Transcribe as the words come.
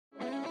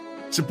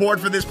Support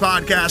for this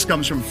podcast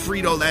comes from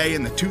Frito-Lay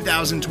and the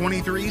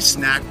 2023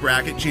 Snack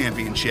Bracket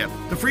Championship.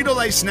 The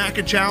Frito-Lay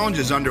Snack Challenge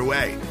is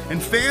underway,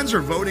 and fans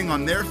are voting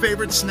on their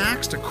favorite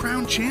snacks to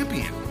crown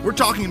champion. We're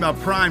talking about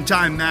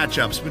primetime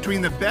matchups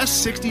between the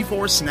best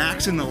 64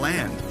 snacks in the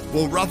land.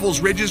 Will Ruffles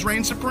Ridges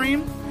reign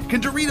supreme?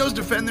 Can Doritos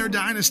defend their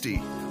dynasty?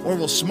 Or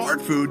will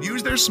Smart Food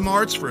use their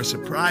smarts for a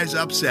surprise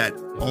upset?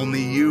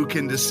 Only you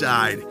can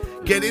decide.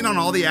 Get in on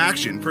all the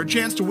action for a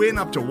chance to win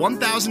up to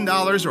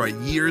 $1,000 or a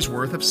year's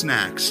worth of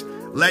snacks.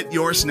 Let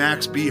your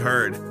snacks be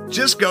heard.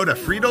 Just go to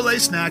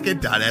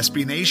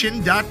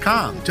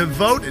fritolaysnacket.sbnation.com to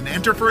vote and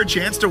enter for a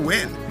chance to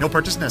win. No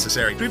purchase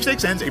necessary.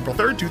 Sweepstakes ends April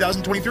 3rd,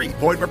 2023.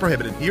 Void where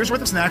prohibited. Year's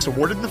worth of snacks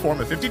awarded in the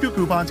form of 52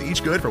 coupons,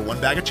 each good for one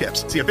bag of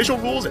chips. See official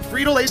rules at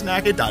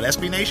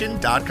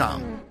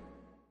fritolaysnacket.sbnation.com.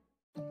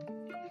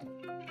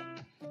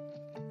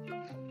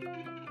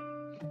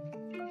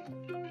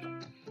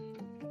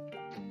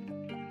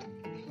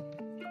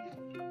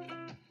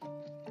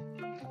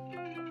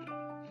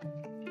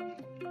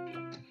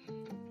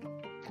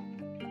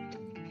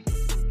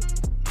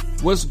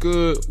 What's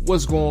good?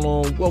 What's going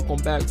on? Welcome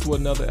back to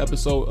another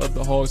episode of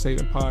the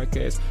Hogshaven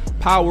Podcast,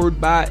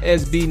 powered by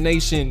SB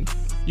Nation.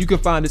 You can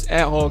find us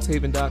at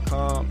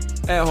hogshaven.com,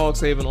 at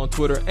Hogshaven on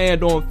Twitter,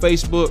 and on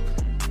Facebook.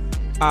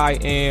 I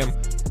am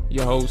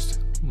your host,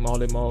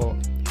 Molly Maul.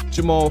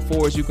 Jamal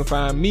Forrest. You can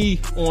find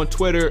me on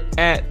Twitter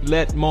at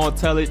Let Maul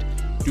Tell It.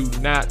 Do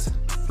not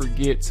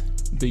forget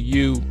the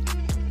U.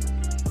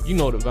 You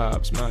know the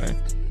vibes, man.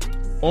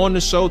 On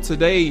the show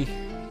today,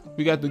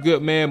 we got the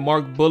good man,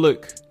 Mark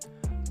Bullock.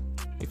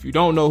 If you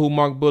don't know who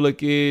Mark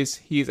Bullock is,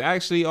 he is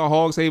actually a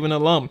Hogshaven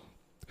alum.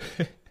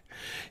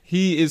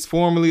 He is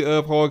formerly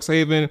of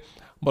Hogshaven,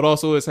 but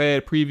also has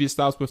had previous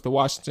stops with the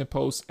Washington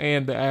Post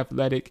and the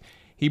Athletic.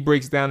 He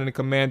breaks down the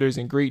Commanders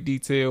in great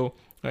detail.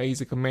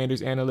 He's a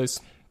Commanders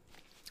analyst,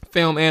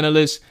 film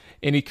analyst,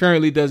 and he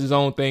currently does his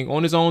own thing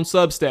on his own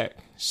Substack.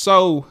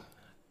 So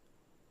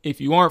if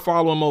you aren't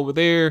following him over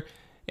there,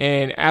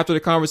 and after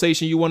the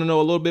conversation you want to know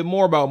a little bit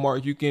more about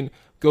Mark, you can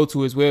go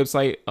to his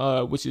website,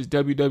 which is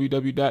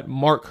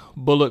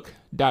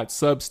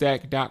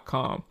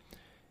www.markbullock.substack.com.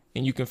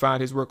 And you can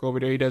find his work over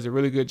there. He does a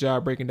really good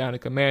job breaking down the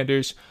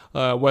Commanders,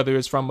 whether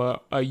it's from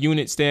a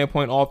unit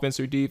standpoint,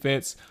 offense or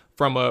defense,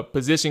 from a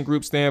position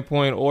group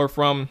standpoint, or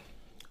from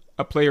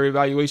a player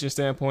evaluation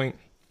standpoint.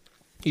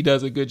 He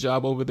does a good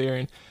job over there,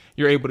 and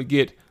you're able to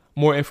get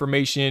more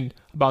information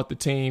about the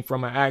team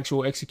from an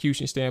actual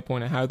execution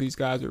standpoint and how these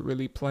guys are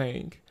really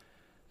playing.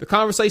 The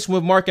conversation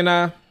with Mark and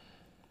I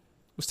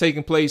was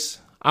taking place.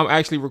 I'm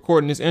actually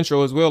recording this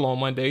intro as well on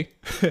Monday.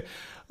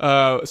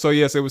 So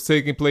yes, it was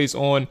taking place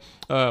on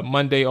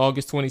Monday,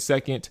 August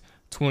 22nd,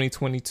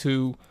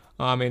 2022.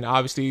 And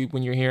obviously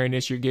when you're hearing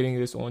this, you're getting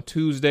this on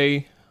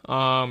Tuesday.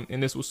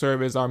 And this will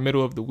serve as our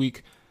middle of the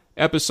week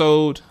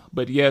episode.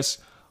 But yes,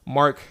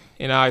 Mark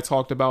and I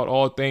talked about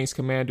all things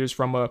Commanders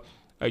from a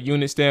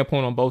unit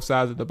standpoint on both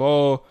sides of the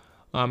ball.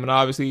 And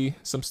obviously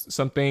some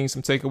things,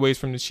 some takeaways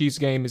from the Chiefs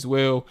game as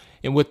well,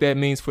 and what that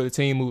means for the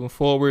team moving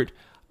forward.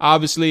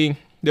 Obviously,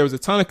 there was a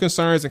ton of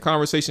concerns and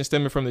conversation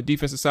stemming from the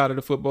defensive side of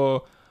the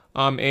football,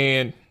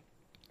 and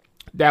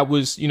that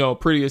was,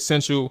 pretty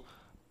essential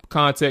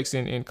context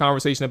and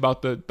conversation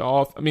about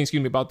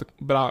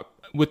about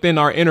within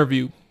our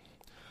interview.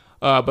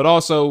 But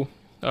also,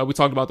 we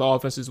talked about the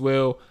offense as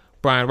well.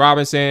 Brian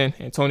Robinson,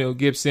 Antonio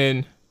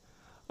Gibson,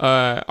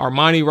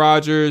 Armani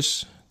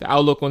Rogers, the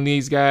outlook on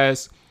these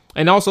guys,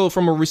 and also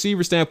from a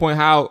receiver standpoint,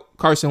 how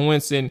Carson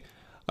Wentz and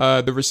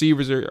the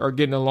receivers are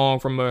getting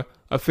along from a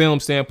film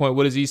standpoint.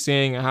 What is he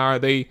seeing, and how are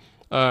they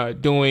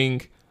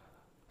doing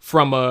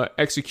from a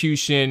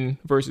execution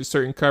versus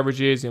certain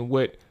coverages, and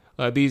what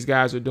these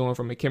guys are doing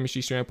from a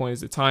chemistry standpoint?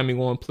 Is the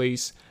timing on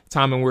place,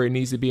 timing where it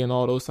needs to be, and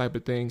all those type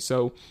of things.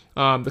 So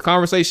the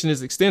conversation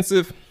is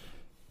extensive.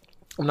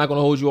 I'm not going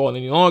to hold you all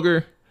any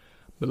longer.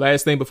 The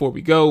last thing before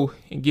we go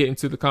and get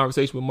into the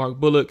conversation with Mark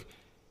Bullock,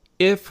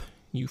 if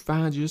you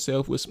find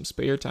yourself with some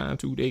spare time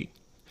today,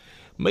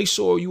 make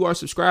sure you are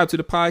subscribed to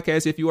the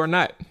podcast if you are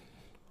not.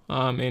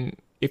 And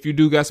if you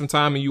do got some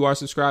time and you are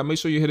subscribed, make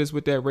sure you hit us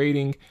with that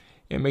rating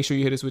and make sure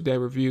you hit us with that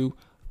review.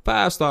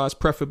 5 stars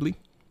preferably.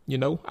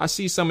 I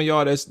see some of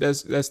y'all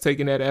that's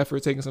taking that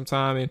effort, taking some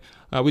time,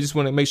 and we just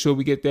want to make sure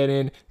we get that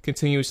in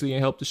continuously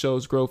and help the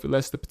show's growth. It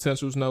lets the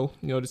potentials know,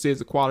 this is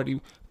a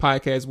quality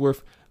podcast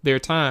worth their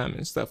time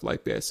and stuff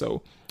like that.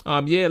 So,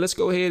 let's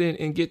go ahead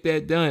and get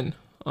that done.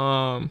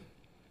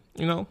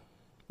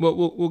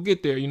 We'll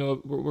get there.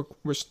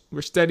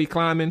 We're steady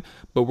climbing,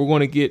 but we're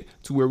going to get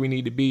to where we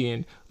need to be,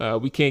 and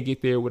we can't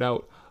get there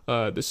without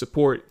the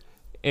support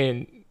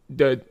and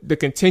the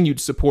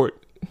continued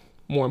support,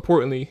 more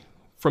importantly,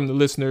 from the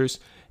listeners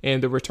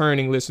and the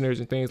returning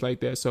listeners and things like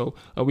that. So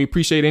we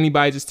appreciate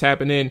anybody just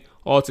tapping in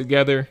all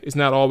together. It's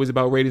not always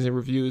about ratings and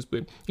reviews,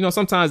 but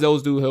sometimes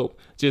those do help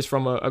just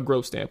from a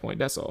growth standpoint.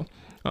 That's all.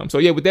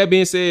 With that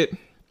being said,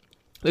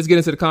 let's get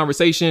into the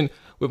conversation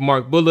with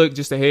Mark Bullock.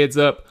 Just a heads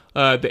up,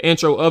 the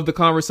intro of the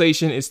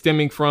conversation is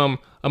stemming from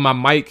my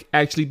mic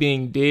actually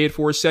being dead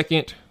for a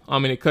second,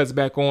 and it cuts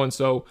back on.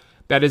 So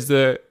that is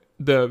the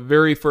the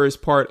very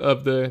first part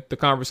of the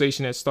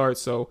conversation that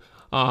starts. So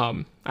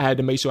I had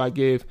to make sure I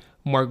give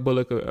Mark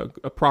Bullock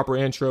a proper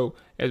intro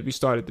as we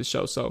started the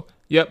show. So,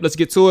 yep, let's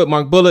get to it.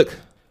 Mark Bullock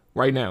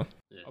right now.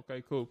 Yeah.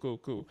 Okay, cool.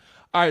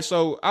 All right,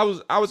 so I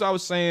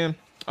was saying,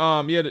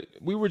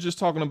 we were just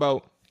talking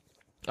about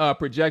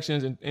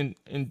projections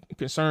and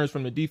concerns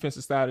from the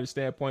defensive side of the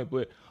standpoint,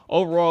 but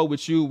overall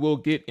with you, we'll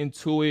get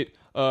into it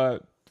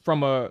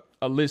from a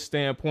list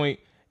standpoint.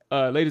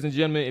 Ladies and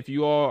gentlemen, if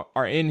you all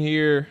are in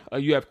here,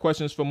 you have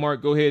questions for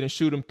Mark, go ahead and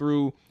shoot them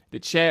through the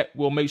chat.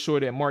 We'll make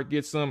sure that Mark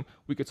gets them.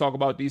 We could talk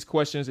about these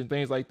questions and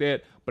things like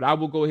that, but I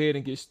will go ahead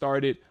and get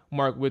started,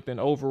 Mark, with an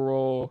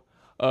overall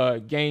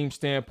game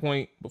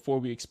standpoint before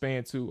we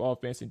expand to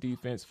offense and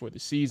defense for the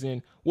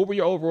season. What were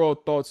your overall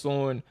thoughts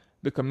on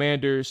the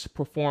Commanders'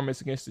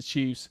 performance against the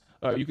Chiefs?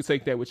 You can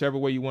take that whichever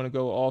way you want to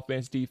go,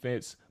 offense,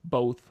 defense,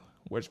 both,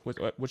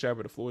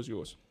 whichever. The floor is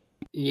yours.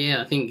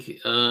 Yeah, I think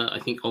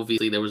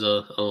obviously there was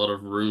a lot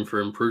of room for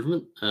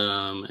improvement,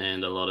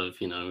 and a lot of,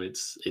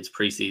 it's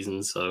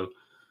preseason, so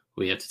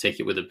we have to take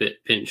it with a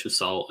pinch of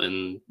salt,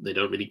 and they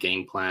don't really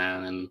game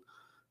plan,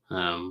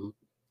 and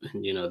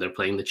they're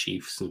playing the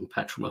Chiefs, and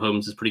Patrick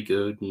Mahomes is pretty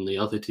good, and the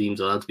other teams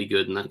are allowed to be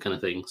good, and that kind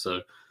of thing.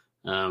 So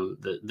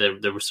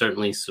there were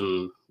certainly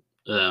some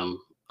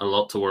a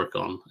lot to work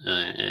on,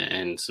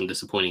 and some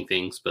disappointing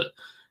things, but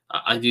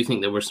I do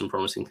think there were some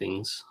promising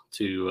things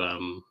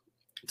to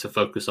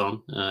focus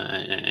on,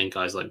 and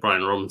guys like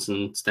Brian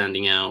Robinson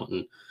standing out,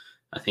 and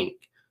I think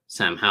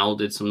Sam Howell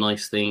did some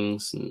nice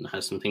things and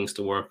has some things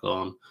to work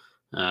on.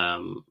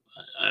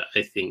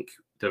 I think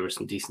there were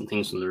some decent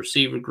things from the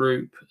receiver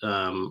group.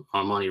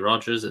 Armani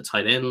Rogers at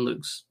tight end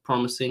looks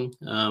promising,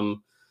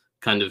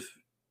 kind of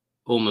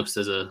almost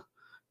as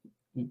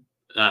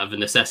out of a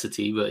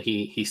necessity, but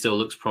he still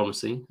looks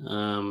promising.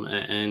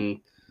 I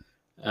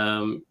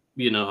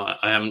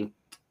haven't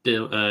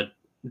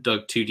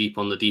dug too deep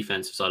on the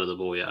defensive side of the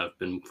ball yet. I've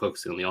been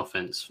focusing on the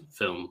offense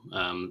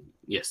film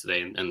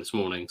yesterday and this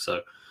morning,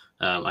 so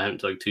I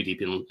haven't dug too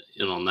deep in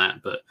on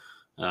that. But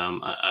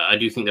I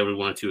do think there were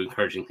one or two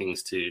encouraging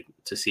things to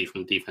see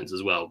from the defense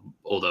as well,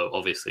 although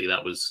obviously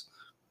that was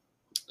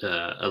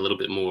a little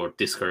bit more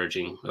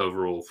discouraging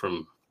overall,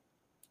 from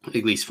at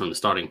least from the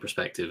starting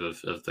perspective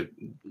of the,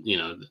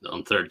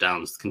 on third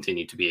downs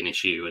continued to be an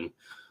issue,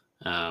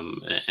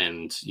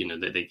 and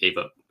they gave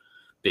up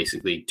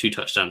basically 2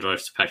 touchdown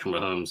drives to Patrick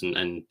Mahomes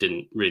and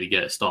didn't really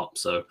get a stop.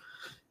 So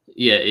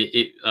yeah,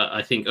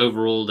 I think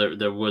overall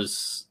there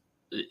was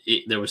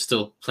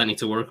still plenty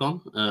to work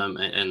on,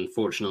 and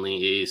fortunately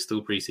it is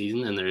still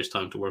preseason and there is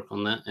time to work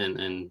on that,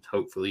 and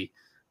hopefully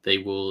they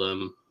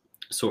will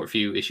sort a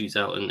few issues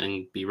out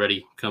and be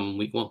ready come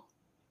week 1.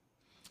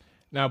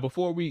 Now,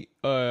 before we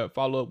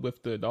follow up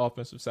with the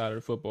offensive side of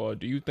the football,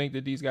 do you think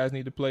that these guys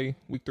need to play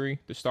week 3,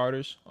 the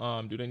starters?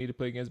 Do they need to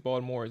play against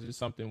Baltimore? Or is it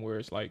something where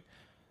it's like,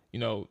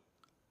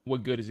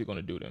 what good is it going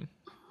to do them?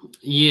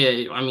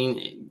 Yeah, I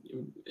mean,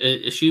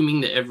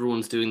 assuming that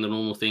everyone's doing the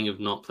normal thing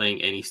of not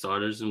playing any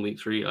starters in week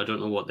 3, I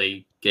don't know what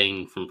they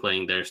gain from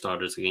playing their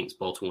starters against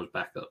Baltimore's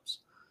backups.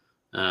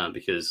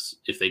 Because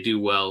if they do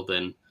well,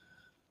 then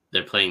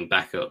they're playing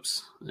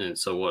backups. And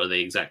so what are they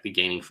exactly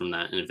gaining from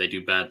that? And if they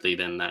do badly,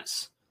 then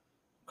that's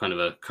kind of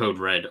a code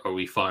red, are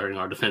we firing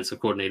our defensive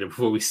coordinator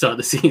before we start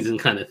the season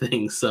kind of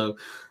thing. So,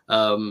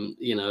 I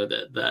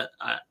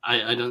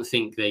don't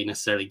think they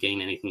necessarily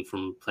gain anything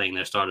from playing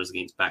their starters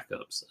against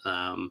backups,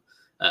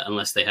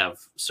 unless they have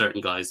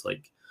certain guys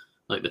like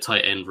the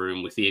tight end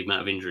room with the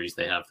amount of injuries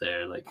they have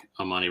there. Like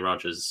Armani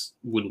Rogers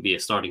wouldn't be a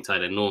starting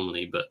tight end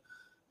normally, but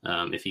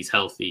if he's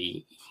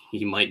healthy,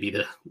 he might be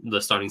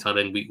the starting tight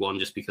end week 1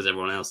 just because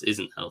everyone else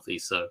isn't healthy.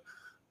 So,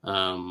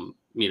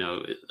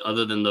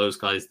 other than those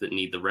guys that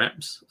need the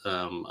reps,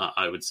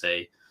 I would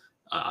say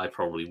I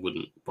probably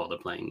wouldn't bother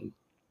playing them.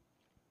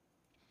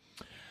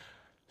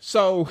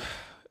 So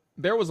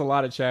there was a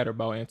lot of chatter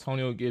about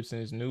Antonio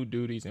Gibson's new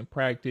duties in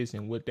practice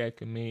and what that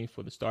could mean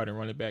for the starting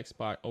running back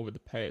spot over the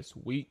past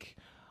week.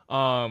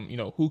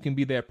 Who can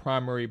be that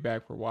primary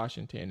back for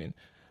Washington? And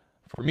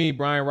for me,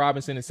 Brian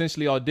Robinson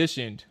essentially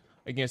auditioned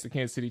against the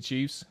Kansas City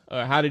Chiefs.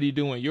 How did he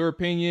do in your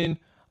opinion?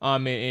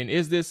 And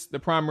is this the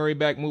primary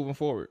back moving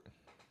forward?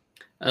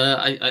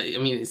 I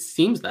mean, it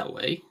seems that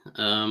way.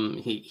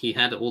 He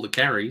had all the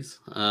carries,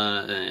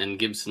 and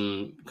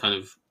Gibson kind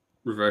of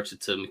reverted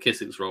to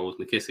McKissick's role with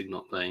McKissick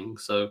not playing.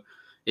 So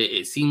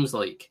it seems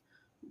like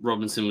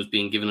Robinson was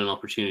being given an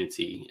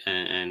opportunity,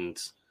 and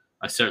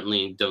I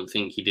certainly don't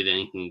think he did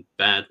anything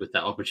bad with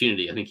that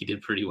opportunity. I think he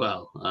did pretty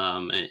well.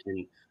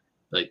 And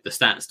like the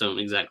stats don't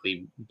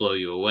exactly blow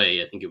you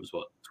away. I think it was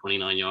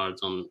 29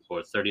 yards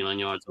or 39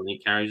 yards on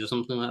 8 carries or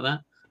something like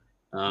that.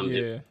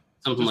 Something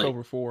just like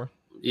over 4.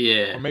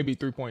 Yeah. Or maybe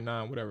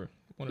 3.9, whatever.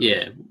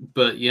 Yeah,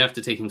 but you have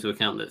to take into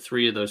account that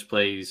 3 of those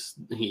plays,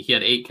 he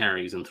had 8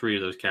 carries, and 3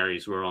 of those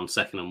carries were on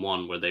 2nd and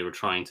 1, where they were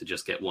trying to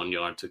just get 1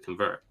 yard to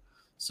convert.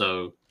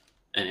 So,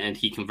 and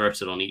he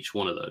converted on each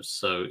one of those.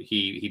 So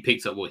he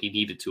picked up what he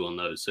needed to on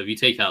those. So if you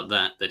take out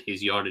that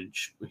his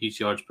yards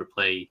per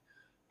play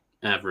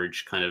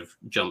average kind of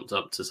jumped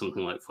up to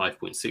something like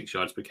 5.6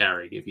 yards per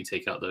carry if you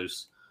take out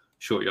those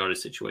short yardage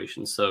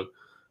situations. So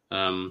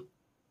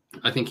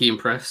I think he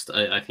impressed.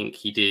 I think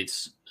he did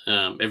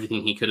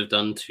everything he could have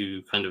done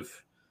to kind of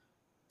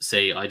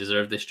say, I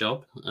deserve this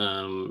job.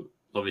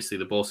 Obviously,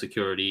 the ball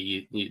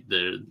security,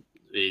 there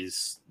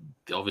is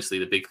obviously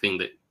the big thing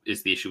that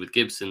is the issue with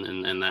Gibson,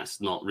 and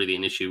that's not really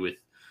an issue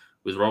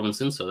with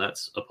Robinson, so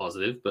that's a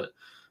positive. But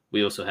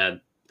we also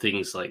had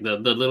things like the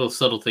little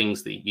subtle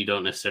things that you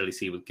don't necessarily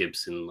see with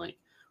Gibson, like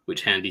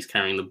which hand he's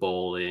carrying the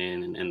ball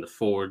in, and the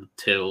forward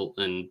tilt,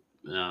 and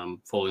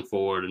falling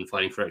forward and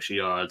fighting for extra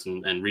yards,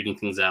 and reading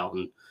things out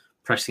and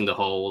pressing the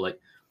hole. Like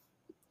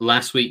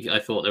last week, I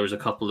thought there was a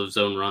couple of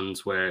zone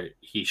runs where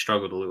he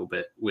struggled a little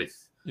bit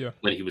with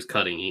when he was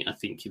cutting. I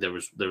think there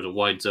was a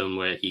wide zone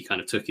where he kind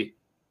of took it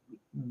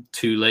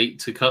too late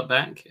to cut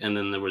back, and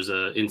then there was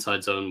a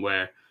inside zone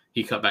where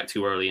he cut back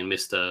too early and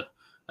missed a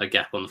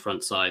gap on the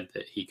front side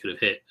that he could have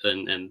hit,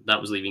 and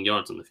that was leaving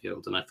yards on the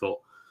field. And I thought,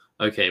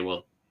 okay,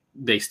 well,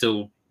 they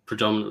still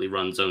predominantly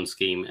run zone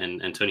scheme,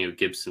 and Antonio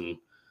Gibson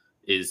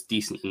is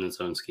decent in the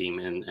zone scheme,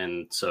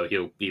 and so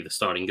he'll be the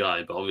starting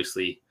guy. But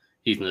obviously,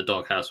 he's in the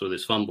doghouse with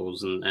his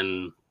fumbles,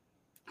 and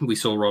we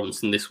saw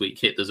Robinson this week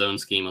hit the zone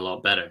scheme a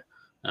lot better.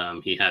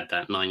 He had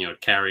that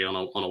 9-yard carry on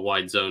a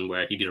wide zone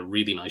where he did a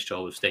really nice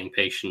job of staying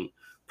patient,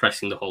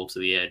 pressing the hole to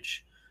the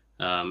edge,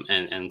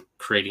 and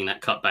creating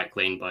that cutback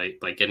lane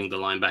by getting the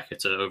linebacker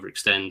to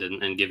overextend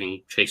and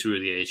giving Chase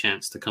Roulier a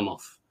chance to come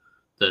off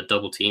the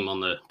double team on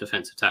the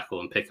defensive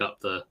tackle and pick up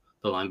the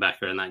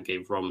linebacker, and that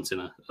gave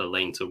Robinson a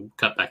lane to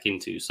cut back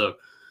into. So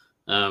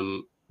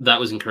that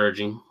was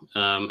encouraging.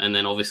 And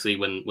then obviously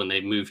when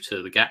they moved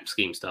to the gap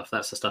scheme stuff,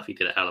 that's the stuff he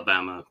did at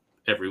Alabama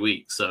every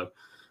week. So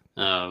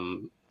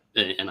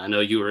and I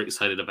know you were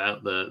excited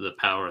about the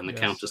power and the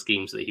counter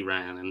schemes that he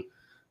ran, and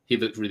he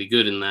looked really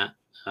good in that.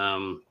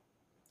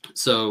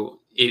 So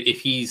if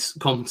he's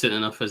competent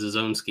enough as a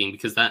zone scheme,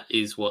 because that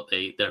is what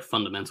their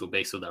fundamental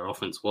base of their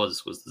offense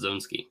was the zone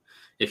scheme.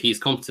 If he's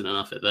competent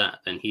enough at that,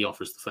 then he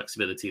offers the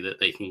flexibility that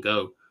they can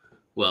go,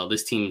 well,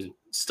 this team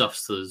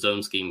stuffs the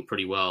zone scheme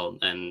pretty well,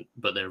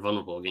 but they're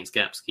vulnerable against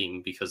gap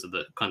scheme because of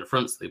the kind of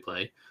fronts they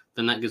play.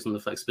 Then that gives them the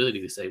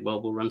flexibility to say,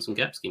 well, we'll run some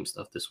gap scheme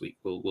stuff this week.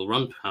 We'll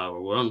run power,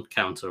 we'll run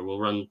counter,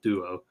 we'll run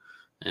duo,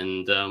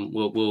 and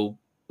we'll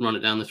run it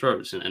down the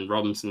throats. And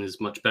Robinson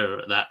is much better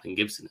at that than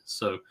Gibson is.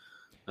 So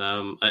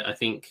I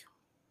think,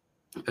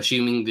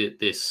 assuming that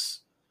this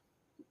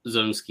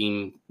zone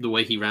scheme, the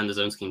way he ran the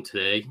zone scheme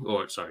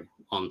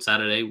on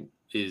Saturday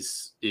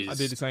is I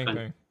did the same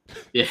thing.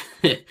 Yeah,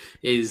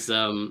 is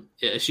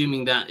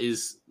assuming that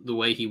is the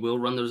way he will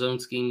run the zone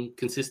scheme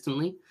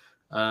consistently,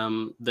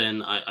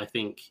 then I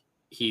think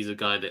he's a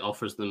guy that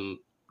offers them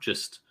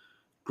just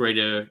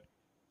greater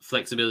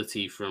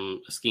flexibility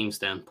from a scheme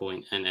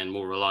standpoint and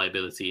more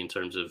reliability in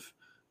terms of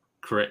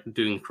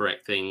doing the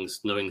correct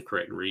things, knowing the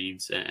correct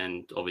reads,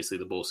 and obviously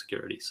the ball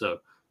security. So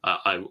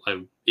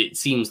it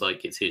seems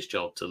like it's his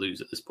job to lose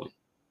at this point.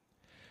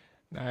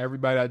 Now,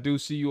 everybody, I do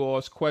see you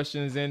all's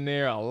questions in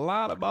there. A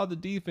lot about the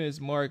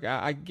defense, Mark.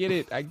 I get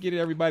it.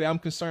 Everybody. I'm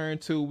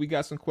concerned too. We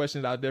got some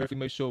questions. I'll definitely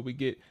make sure we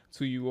get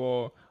to you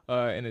all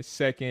in a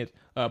second.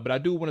 But I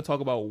do want to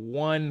talk about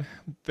one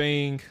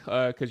thing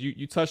because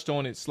you touched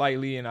on it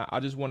slightly, and I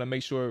just want to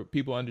make sure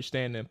people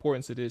understand the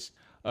importance of this.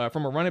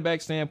 From a running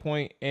back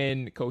standpoint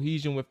and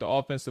cohesion with the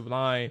offensive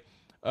line,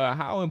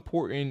 how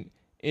important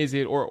is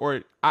it,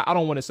 or I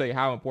don't want to say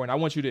how important.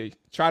 I want you to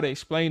try to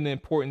explain the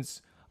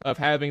importance of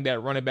having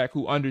that running back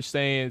who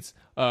understands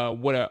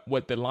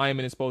what the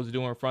lineman is supposed to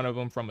do in front of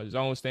him from a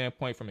zone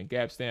standpoint, from a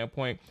gap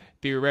standpoint.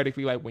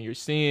 Theoretically, like when you're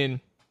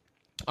seeing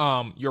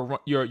your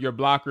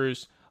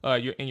blockers,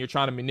 you're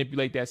trying to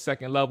manipulate that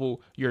second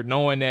level, you're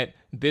knowing that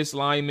this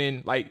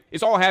lineman, like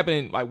it's all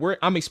happening. Like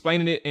I'm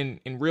explaining it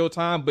in real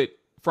time, but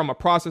from a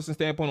processing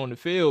standpoint on the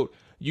field,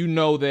 you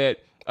know that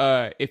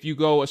if you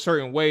go a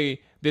certain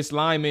way, this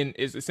lineman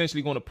is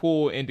essentially going to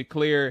pull and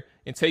declare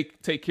and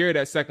take care of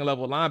that second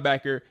level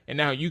linebacker, and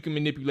now you can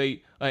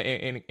manipulate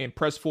and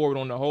press forward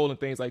on the hole and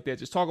things like that.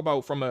 Just talk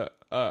about from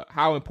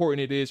how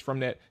important it is from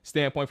that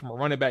standpoint, from a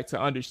running back,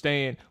 to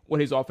understand what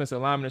his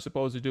offensive linemen are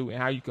supposed to do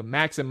and how you can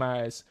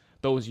maximize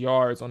those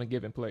yards on a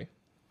given play.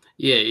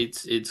 Yeah,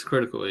 it's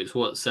critical. It's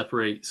what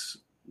separates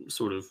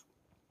sort of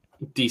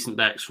decent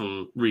backs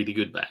from really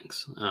good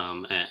backs,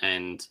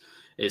 and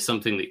it's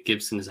something that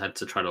Gibson has had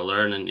to try to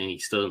learn, and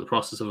he's still in the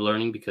process of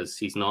learning because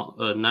he's not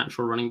a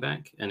natural running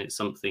back. And it's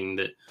something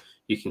that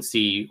you can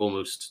see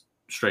almost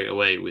straight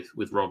away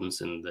with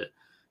Robinson. That,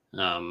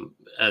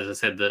 as I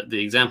said,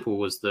 the example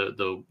was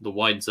the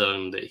wide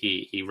zone that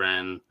he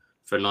ran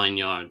for 9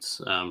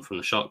 yards from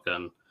the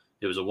shotgun.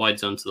 It was a wide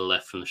zone to the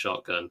left from the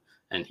shotgun,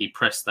 and he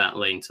pressed that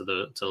lane to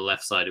the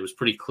left side. It was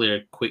pretty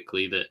clear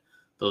quickly that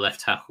the left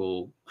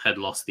tackle had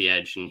lost the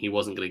edge and he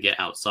wasn't going to get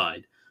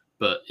outside.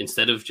 But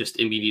instead of just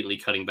immediately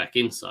cutting back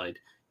inside,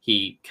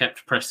 he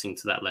kept pressing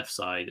to that left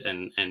side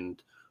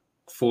and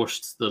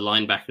forced the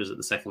linebackers at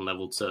the second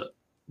level to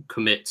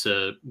commit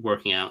to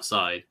working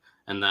outside.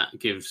 And that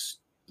gives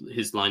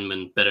his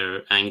linemen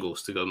better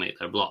angles to go make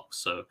their blocks.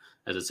 So,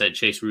 as I said,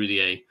 Chase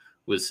Roudier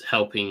was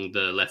helping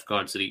the left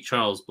guard Sadiq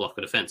Charles block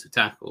a defensive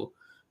tackle.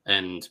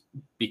 And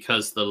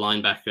because the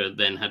linebacker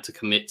then had to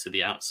commit to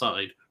the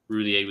outside,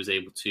 Roudier was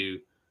able to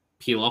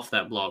peel off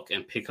that block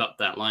and pick up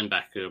that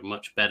linebacker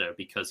much better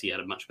because he had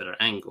a much better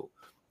angle.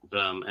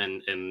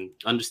 And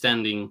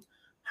understanding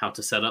how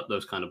to set up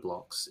those kind of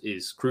blocks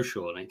is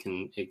crucial, and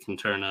it can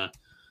turn a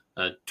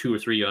 2 or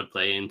 3 yard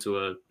play into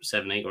a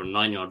 7, 8 or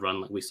 9 yard run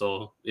like we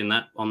saw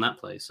on that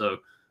play. So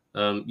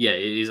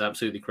it is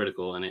absolutely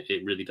critical, and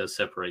it really does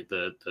separate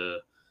the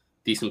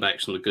decent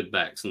backs from the good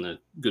backs and the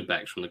good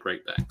backs from the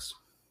great backs.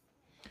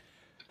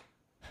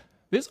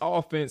 This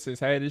offense has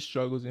had its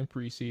struggles in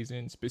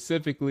preseason,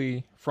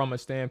 specifically from a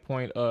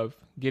standpoint of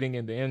getting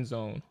in the end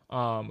zone.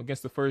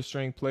 Against the first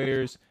string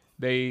players,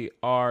 they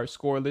are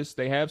scoreless.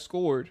 They have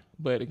scored,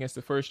 but against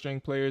the first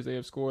string players, they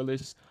have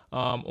scoreless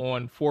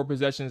on 4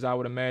 possessions, I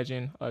would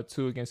imagine,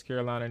 2 against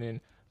Carolina and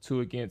then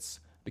 2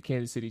 against the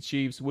Kansas City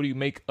Chiefs. What do you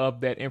make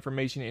of that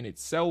information in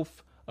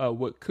itself?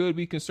 What could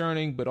be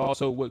concerning, but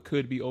also what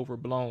could be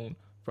overblown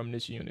from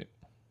this unit?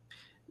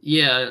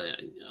 Yeah,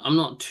 I'm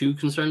not too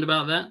concerned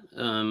about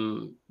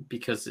that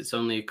because it's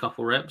only a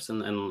couple reps,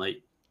 and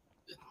like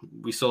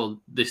we saw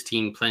this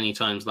team plenty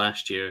times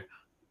last year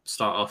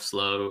start off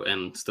slow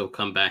and still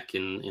come back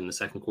in the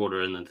second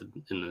quarter and then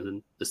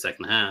in the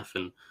second half,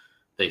 and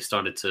they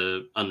started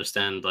to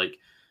understand like,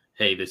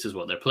 hey, this is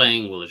what they're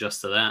playing, we'll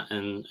adjust to that,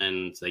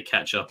 and they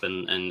catch up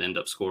and end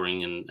up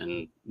scoring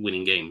and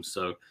winning games.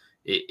 So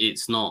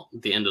it's not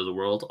the end of the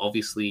world.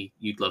 Obviously,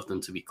 you'd love them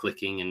to be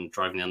clicking and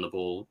driving down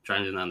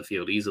the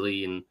field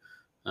easily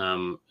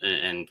and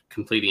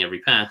completing every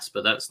pass,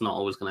 but that's not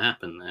always going to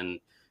happen. And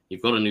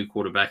you've got a new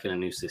quarterback and a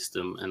new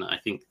system, and I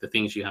think the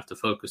things you have to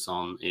focus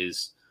on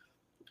is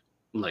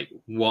like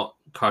what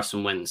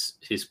Carson Wentz,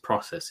 his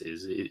process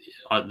is.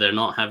 They're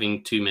not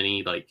having too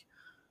many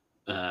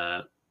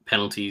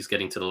penalties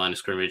getting to the line of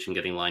scrimmage and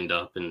getting lined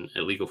up, and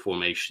illegal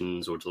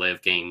formations or delay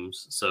of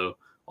games. So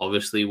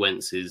obviously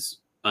Wentz is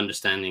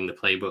understanding the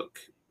playbook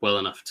well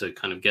enough to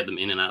kind of get them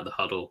in and out of the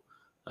huddle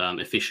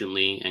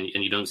efficiently, and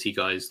you don't see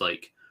guys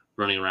like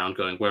running around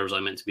going, where was I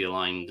meant to be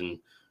aligned, and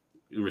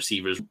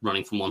receivers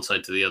running from one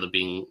side to the other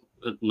being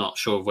not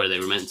sure of where they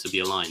were meant to be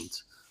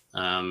aligned.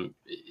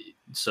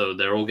 So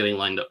they're all getting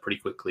lined up pretty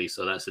quickly,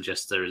 so that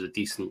suggests there is a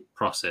decent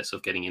process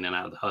of getting in and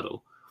out of the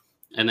huddle.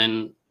 And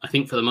then I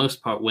think for the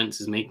most part,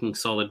 Wentz is making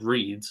solid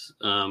reads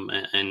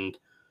and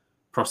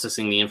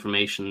processing the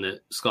information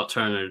that Scott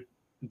Turner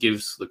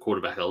gives the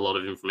quarterback a lot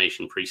of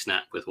information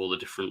pre-snap with all the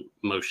different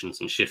motions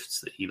and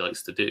shifts that he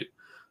likes to do.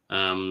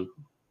 And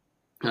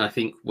I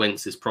think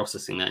Wentz is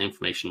processing that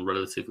information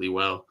relatively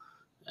well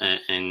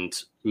and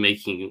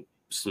making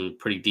some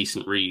pretty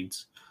decent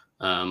reads.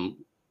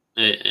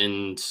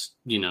 And,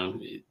 you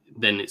know,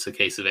 then it's a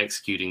case of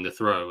executing the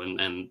throw.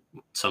 And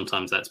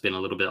sometimes that's been a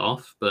little bit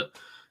off. But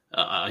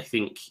I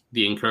think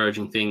the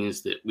encouraging thing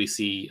is that we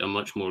see a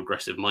much more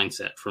aggressive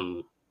mindset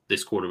from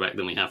this quarterback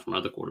than we have from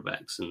other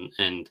quarterbacks.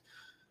 And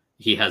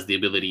he has the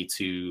ability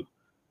to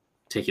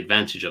take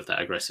advantage of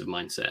that aggressive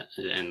mindset.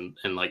 And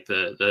like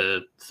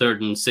the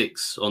 3rd and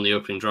 6 on the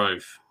opening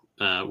drive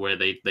where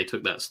they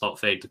took that slot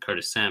fade to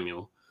Curtis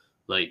Samuel,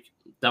 like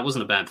that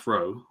wasn't a bad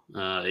throw.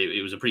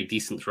 It was a pretty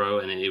decent throw,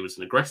 and it was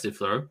an aggressive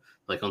throw.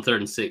 Like on 3rd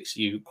and 6,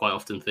 you quite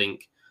often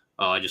think,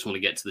 oh, I just want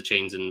to get to the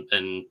chains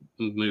and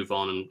move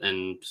on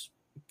and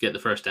get the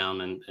first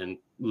down and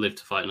live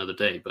to fight another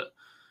day. But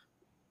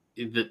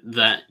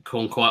that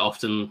can quite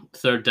often,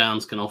 3rd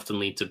downs can often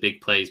lead to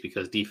big plays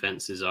because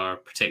defenses are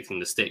protecting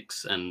the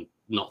sticks and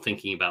not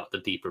thinking about the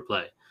deeper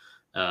play.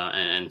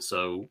 And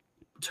so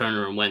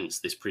Turner and Wentz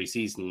this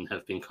preseason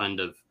have been kind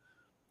of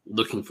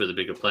looking for the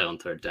bigger play on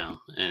 3rd down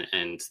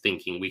and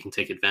thinking we can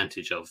take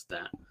advantage of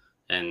that.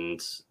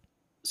 And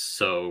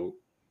so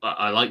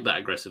I like that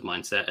aggressive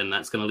mindset, and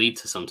that's going to lead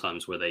to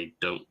sometimes where they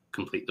don't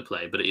complete the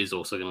play, but it is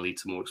also going to lead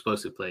to more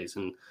explosive plays.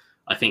 And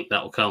I think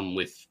that will come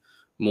with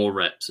more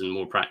reps and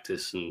more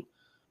practice and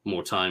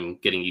more time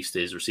getting used to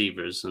his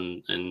receivers.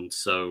 And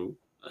so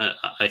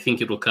I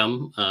think it will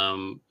come.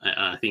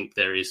 I think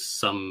there is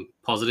some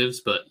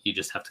positives, but you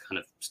just have to kind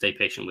of stay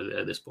patient with it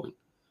at this point.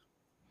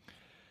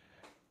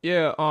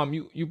 Yeah,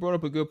 you brought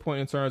up a good point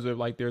in terms of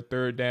like their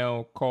 3rd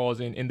down calls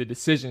and the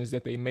decisions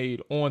that they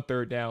made on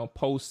 3rd down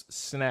post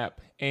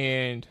snap.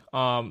 And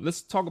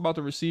let's talk about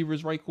the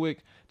receivers right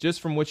quick,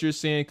 just from what you're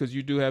seeing, because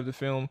you do have the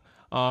film.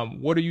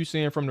 What are you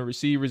seeing from the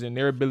receivers and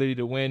their ability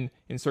to win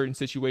in certain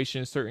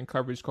situations, certain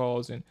coverage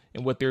calls, and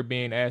what they're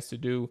being asked to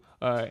do?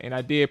 And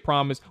I did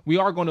promise we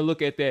are going to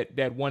look at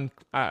that one.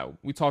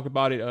 We talked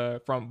about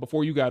it from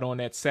before you got on,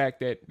 that sack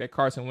that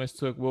Carson Wentz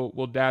took.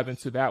 We'll dive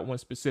into that one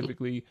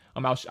specifically.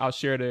 I'll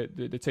share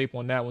the tape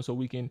on that one so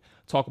we can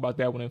talk about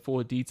that one in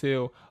full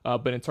detail.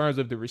 But in terms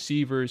of the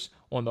receivers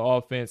on the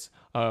offense,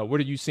 what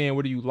are you seeing?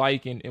 What do you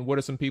like? And what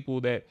are some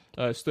people that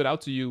stood out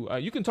to you?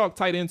 You can talk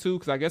tight end too,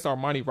 because I guess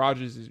Armani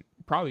Rogers is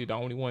probably the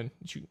only one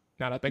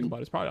now that I think about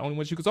it, it's probably the only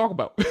one you could talk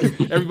about.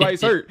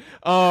 Everybody's hurt.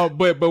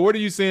 But what are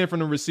you seeing from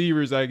the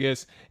receivers, I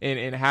guess,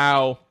 and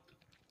how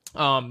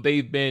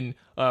they've been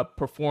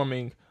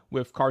performing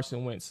with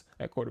Carson Wentz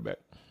at quarterback.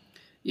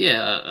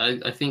 Yeah,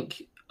 I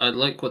think I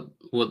like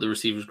what the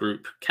receivers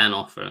group can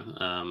offer.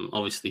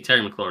 Obviously,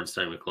 Terry McLaurin's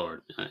Terry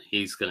McLaurin.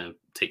 He's going to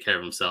take care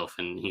of himself,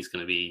 and he's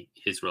going to be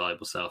his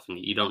reliable self, and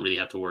you don't really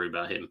have to worry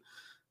about him.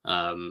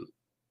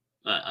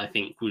 I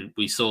think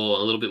we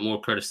saw a little bit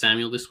more Curtis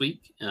Samuel this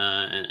week,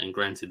 and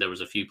granted, there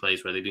was a few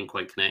plays where they didn't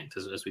quite connect,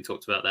 as we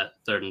talked about that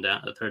third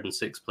and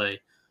 6 play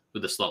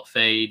with the slot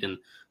fade, and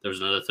there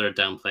was another third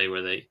down play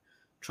where they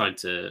tried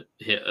to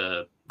hit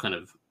a kind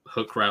of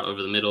hook route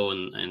over the middle,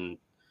 and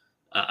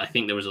I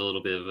think there was a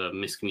little bit of a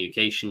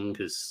miscommunication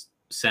because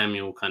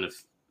Samuel kind of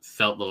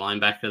felt the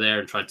linebacker there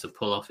and tried to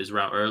pull off his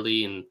route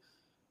early, and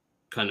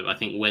kind of I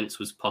think Wentz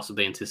was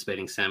possibly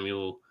anticipating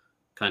Samuel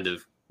kind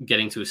of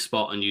getting to his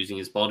spot and using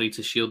his body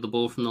to shield the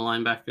ball from the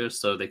linebacker,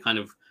 so they kind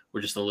of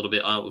were just a little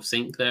bit out of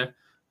sync there,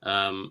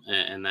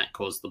 and that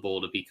caused the ball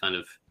to be kind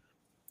of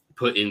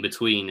put in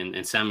between,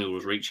 and Samuel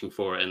was reaching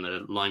for it, and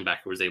the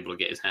linebacker was able to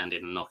get his hand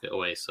in and knock it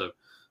away. So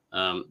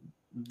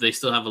they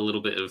still have a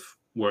little bit of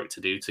work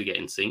to do to get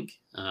in sync.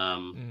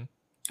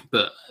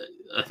 But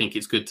I think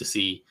it's good to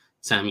see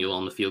Samuel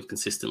on the field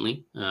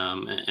consistently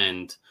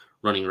and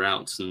running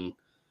routes and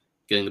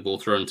getting the ball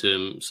thrown to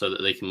him so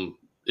that they can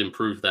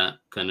improve that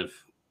kind of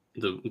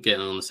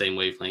getting on the same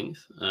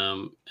wavelength.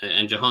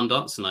 And Jahan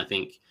Dotson, I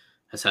think,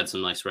 has had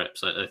some nice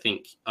reps. I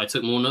think I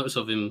took more notice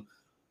of him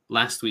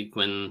last week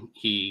when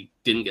he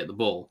didn't get the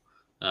ball.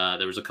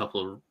 There was a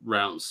couple of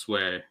routes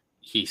where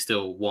he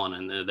still won,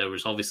 and there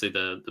was obviously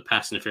the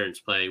pass interference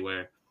play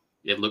where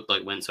it looked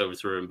like Wentz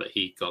overthrew him, but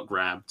he got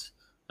grabbed.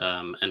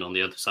 And on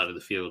the other side of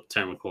the field,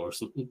 Terry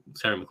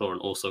McLaurin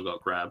also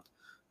got grabbed.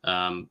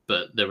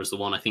 But there was the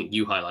one I think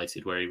you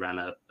highlighted where he ran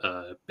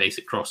a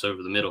basic cross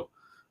over the middle,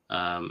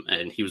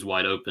 and he was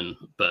wide open,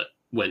 but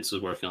Wentz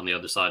was working on the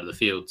other side of the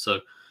field. So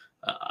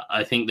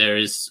I think there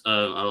is a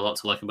lot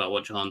to like about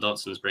what Jahan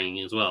Dotson is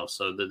bringing as well.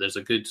 So there's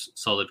a good,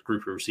 solid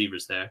group of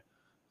receivers there,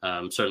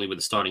 certainly with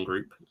the starting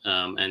group.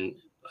 And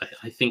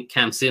I think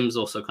Cam Sims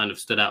also kind of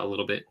stood out a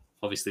little bit.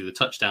 Obviously, the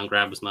touchdown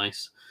grab was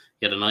nice.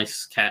 He had a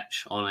nice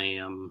catch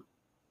on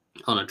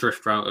a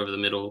drift route over the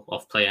middle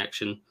off play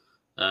action.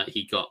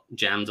 He got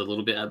jammed a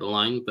little bit at the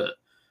line, but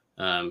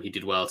he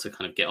did well to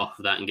kind of get off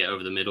of that and get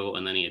over the middle.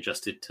 And then he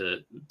adjusted to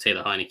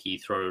Taylor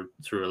Heineke threw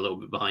a little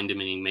bit behind him,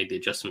 and he made the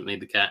adjustment, made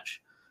the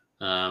catch.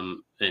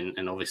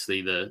 And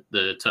obviously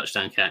the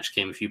touchdown catch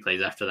came a few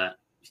plays after that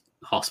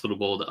hospital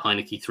ball that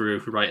Heineke threw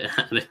right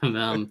at him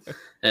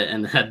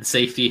and had the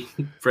safety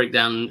break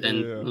down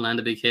and land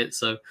a big hit.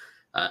 So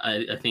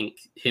I think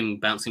him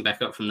bouncing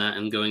back up from that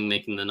and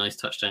making the nice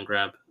touchdown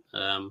grab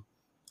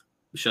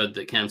showed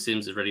that Cam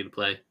Sims is ready to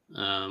play.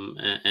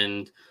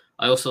 And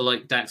I also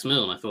like Dax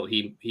Milne. I thought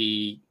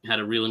he had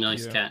a really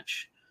nice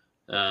catch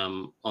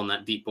on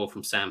that deep ball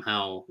from Sam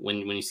Howell. When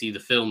you see the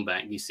film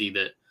back, you see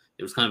that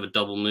it was kind of a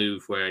double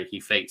move where he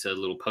faked a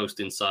little post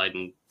inside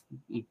and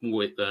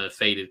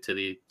faded to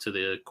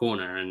the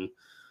corner, and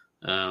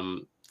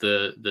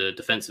the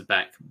defensive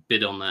back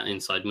bid on that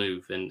inside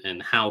move,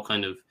 and Howell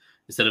kind of,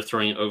 instead of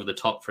throwing it over the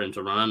top for him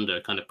to run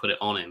under, kind of put it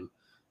on him,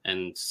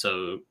 and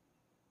so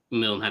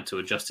Milne had to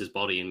adjust his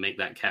body and make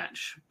that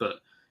catch.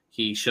 But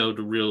he showed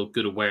a real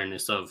good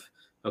awareness of,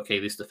 okay,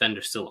 this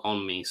defender's still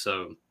on me,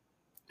 so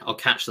I'll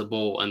catch the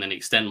ball and then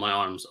extend my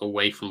arms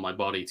away from my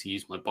body to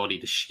use my body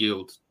to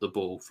shield the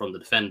ball from the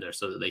defender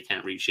so that they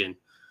can't reach in.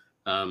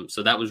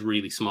 So that was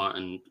really smart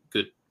and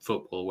good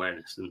football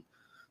awareness. And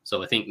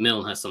so I think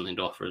Milne has something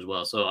to offer as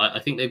well. So I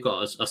think they've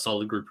got a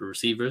solid group of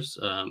receivers,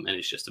 and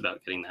it's just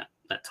about getting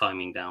that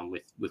timing down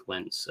with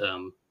Wentz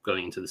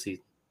going into the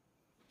season.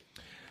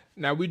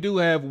 Now, we do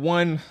have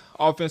one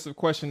offensive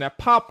question that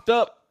popped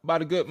up by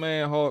the good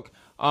man Hawk,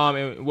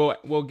 and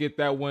we'll get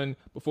that one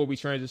before we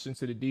transition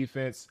to the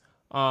defense.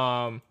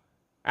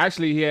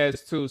 Actually, he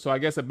has two, so I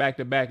guess a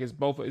back-to-back is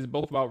both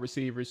about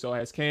receivers. So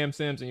has Cam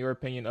Sims, in your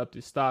opinion, up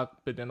to stock?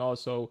 But then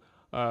also,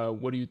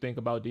 what do you think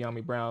about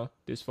Dyami Brown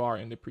this far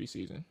in the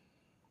preseason?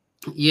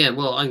 Yeah,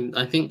 well,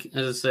 I think,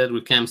 as I said,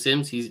 with Cam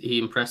Sims, he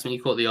impressed me. He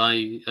caught the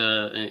eye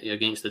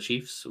against the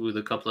Chiefs with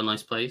a couple of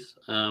nice plays,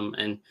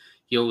 and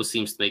he always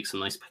seems to make some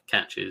nice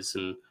catches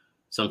and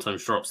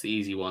sometimes drops the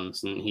easy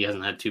ones. And he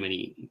hasn't had too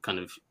many kind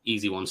of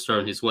easy ones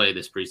thrown his way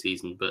this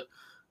preseason, but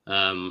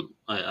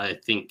I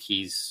think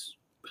he's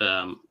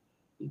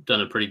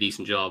done a pretty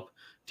decent job.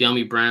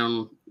 Dyami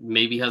Brown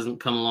maybe hasn't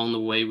come along the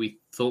way we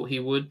thought he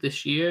would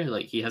this year.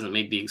 Like, he hasn't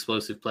made the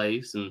explosive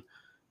plays, and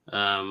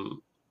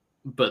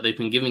but they've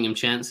been giving him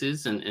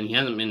chances, and he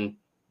hasn't been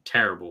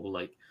terrible.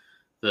 Like,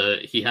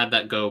 he had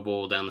that go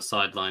ball down the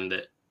sideline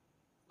that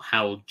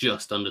Howell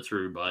just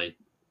underthrew by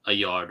a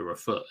yard or a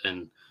foot,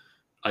 and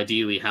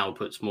ideally Howell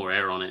puts more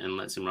air on it and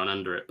lets him run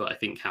under it. But I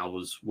think Howell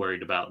was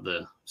worried about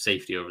the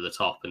safety over the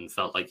top and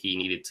felt like he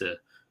needed to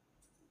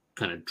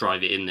kind of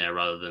drive it in there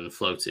rather than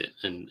float it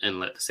and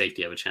let the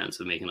safety have a chance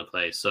of making a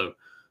play. So,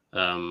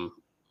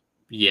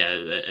 yeah,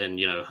 and,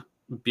 you know,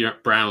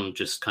 Brown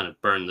just kind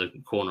of burned the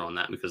corner on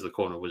that because the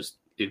corner was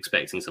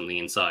expecting something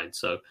inside.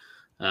 So,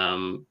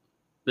 and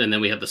then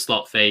we had the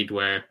slot fade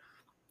where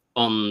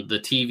on the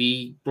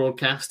TV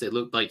broadcast, it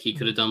looked like he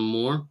could have done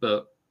more,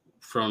 but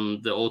from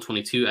the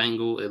All-22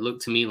 angle, it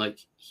looked to me like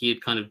he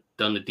had kind of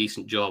done a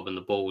decent job and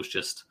the ball was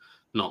just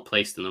not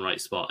placed in the right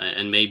spot.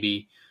 And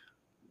maybe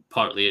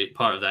part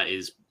of that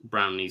is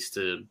Brown needs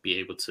to be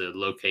able to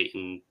locate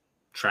and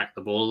track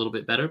the ball a little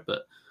bit better,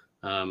 but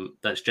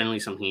that's generally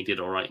something he did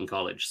all right in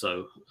college.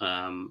 So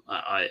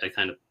I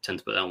kind of tend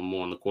to put that one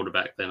more on the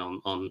quarterback than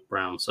on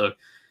Brown. So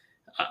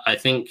I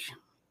think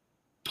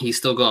he's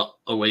still got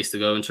a ways to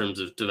go in terms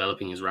of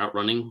developing his route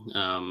running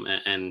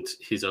and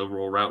his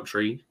overall route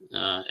tree.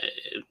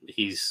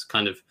 He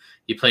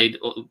played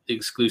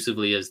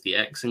exclusively as the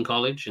X in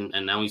college,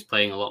 and now he's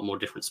playing a lot more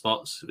different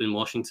spots in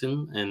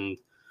Washington. And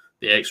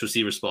the X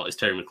receiver spot is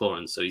Terry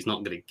McLaurin, so he's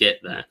not going to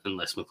get that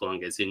unless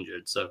McLaurin gets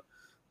injured. So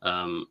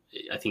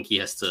I think he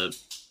has to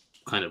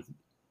kind of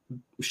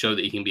show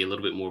that he can be a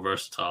little bit more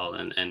versatile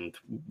and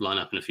line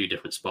up in a few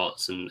different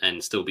spots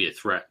and still be a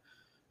threat.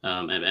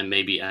 And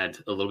maybe add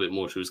a little bit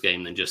more to his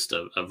game than just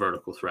a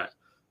vertical threat,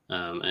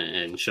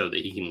 and show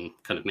that he can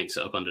kind of mix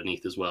it up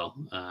underneath as well.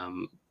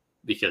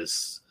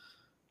 Because,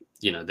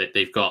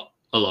 they've got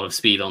a lot of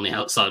speed on the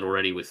outside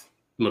already with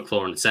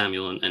McLaurin,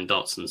 Samuel, and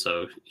Dotson.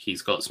 So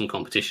he's got some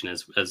competition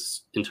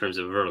as in terms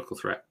of a vertical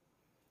threat.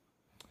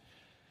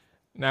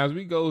 Now, as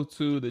we go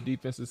to the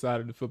defensive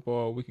side of the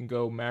football, we can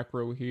go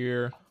macro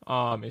here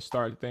and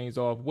start things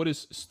off. What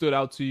has stood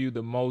out to you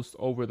the most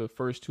over the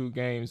first two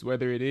games,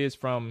 whether it is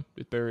from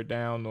the third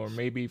down or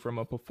maybe from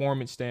a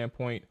performance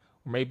standpoint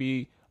or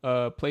maybe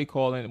play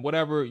calling,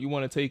 whatever you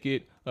want to take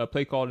it.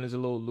 Play calling is a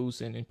little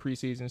loose in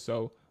preseason,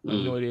 so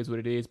it is what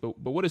it is. But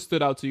what has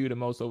stood out to you the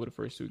most over the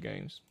first two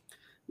games?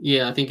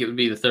 Yeah, I think it would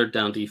be the third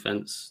down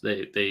defense.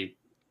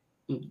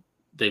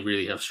 They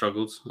really have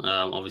struggled.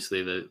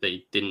 Obviously,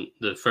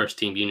 the first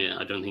team unit,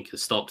 I don't think,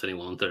 has stopped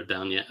anyone on third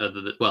down yet.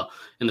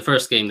 In the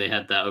first game, they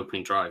had that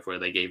opening drive where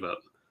they gave up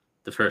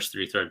the first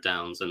 3 third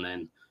downs. And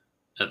then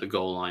at the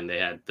goal line, they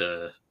had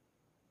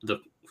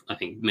I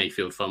think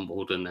Mayfield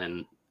fumbled and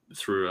then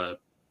threw a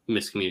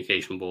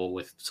miscommunication ball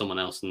with someone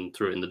else and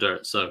threw it in the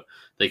dirt. So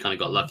they kind of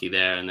got lucky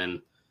there. And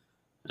then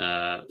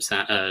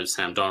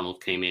Sam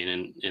Darnold came in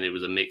and it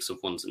was a mix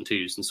of 1s and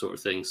 2s and sort of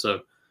thing.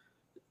 So,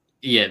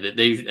 yeah,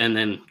 and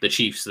then the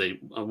Chiefs.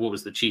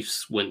 The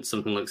Chiefs went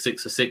something like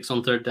 6 for 6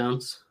 on third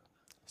downs.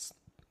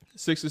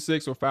 6 for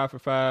 6 or 5 for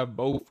 5.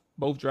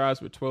 Both drives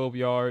were 12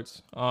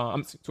 yards.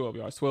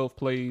 12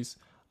 plays.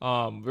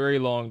 Very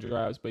long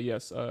drives, but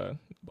yes, 100%,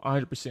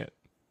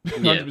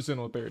 100%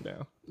 on third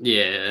down.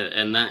 Yeah,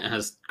 and that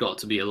has got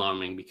to be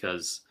alarming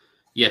because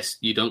yes,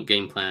 you don't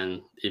game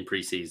plan in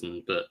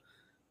preseason, but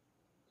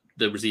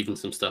there was even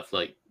some stuff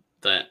like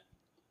that.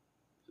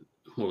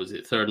 What was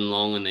it, 3rd and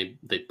long, and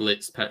they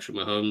blitzed Patrick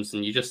Mahomes,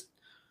 and you just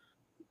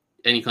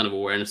any kind of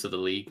awareness of the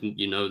league,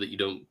 you know that you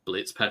don't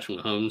blitz Patrick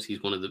Mahomes.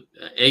 He's one of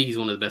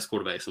the best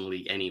quarterbacks in the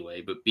league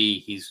anyway, but B,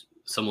 he's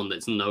someone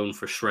that's known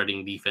for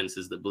shredding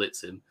defenses that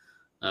blitz him.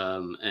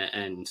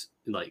 And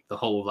like the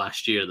whole of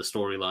last year, the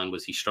storyline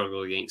was he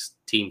struggled against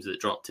teams that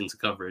dropped into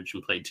coverage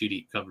and played 2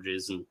 deep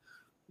coverages,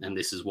 and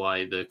this is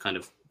why the kind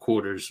of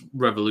quarters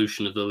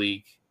revolution of the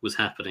league was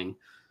happening.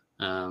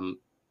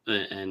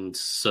 And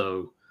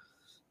so,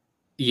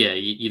 yeah,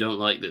 you don't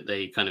like that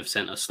they kind of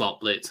sent a slot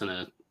blitz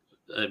and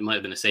it might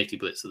have been a safety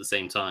blitz at the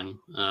same time.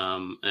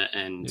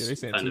 And yeah, they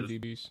sent kind 2 of,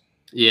 DBs.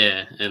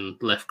 Yeah, and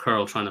left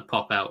Curl trying to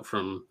pop out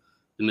from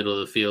the middle of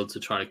the field to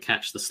try to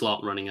catch the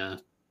slot running a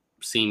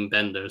seam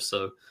bender.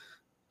 So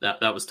that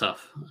was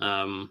tough.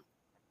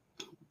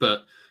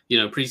 But,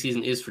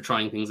 preseason is for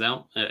trying things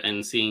out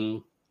and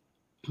seeing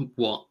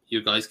what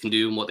your guys can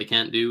do and what they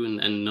can't do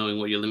and knowing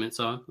what your limits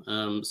are.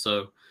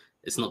 So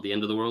it's not the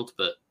end of the world,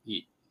 but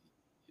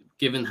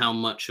given how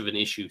much of an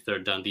issue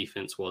third down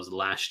defense was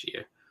last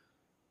year,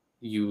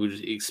 you would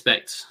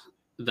expect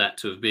that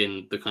to have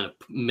been the kind of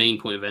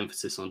main point of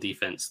emphasis on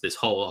defense this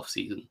whole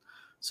offseason.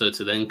 So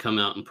to then come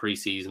out in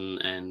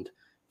preseason and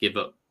give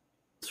up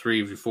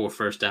 3 or 4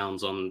 first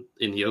downs in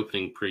the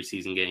opening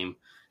preseason game,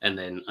 and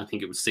then I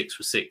think it was 6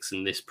 for 6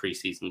 in this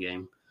preseason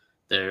game,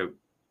 they're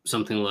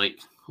something like,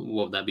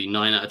 what would that be,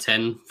 9 out of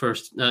 10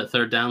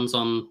 third downs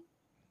in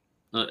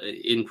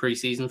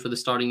preseason for the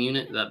starting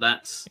unit.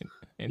 That's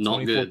and not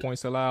 24 good.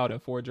 Points allowed in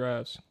 4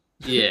 drives.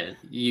 Yeah,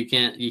 you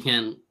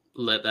can't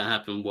let that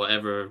happen,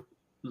 whatever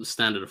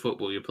standard of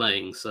football you're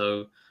playing.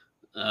 So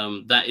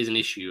that is an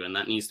issue, and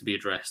that needs to be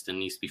addressed and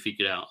needs to be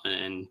figured out.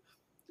 And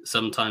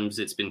sometimes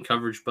it's been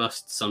coverage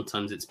busts,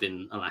 sometimes it's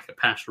been a lack of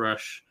pass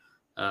rush.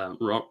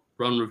 Ron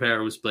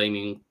Rivera was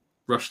blaming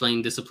rush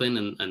lane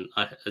discipline, and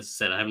I, as I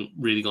said, I haven't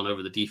really gone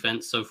over the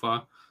defense so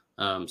far.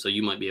 So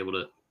you might be able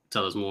to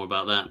tell us more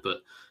about that,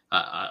 but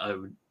I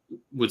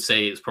would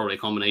say it's probably a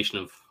combination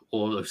of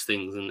all of those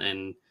things,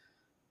 and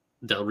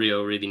Del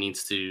Rio really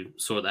needs to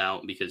sort that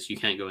out because you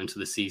can't go into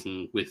the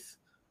season with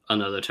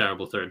another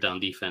terrible third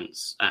down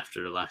defense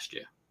after last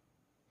year.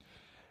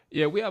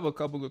 Yeah, we have a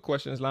couple good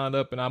questions lined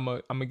up, and I'm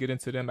gonna get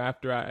into them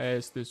after I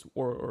ask this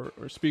or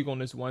speak on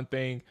this one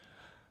thing.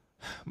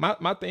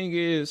 My thing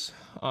is,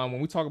 when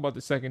we talk about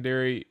the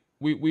secondary,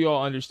 we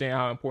all understand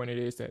how important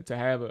it is to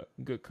have a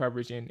good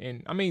coverage.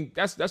 And I mean,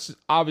 that's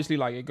obviously,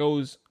 like, it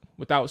goes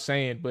without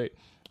saying. But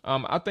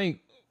I think,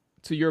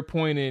 to your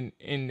point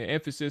in the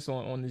emphasis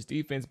on this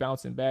defense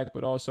bouncing back,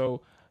 but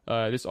also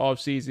this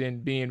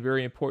offseason being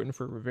very important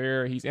for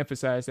Rivera, he's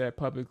emphasized that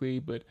publicly.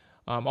 But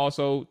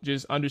also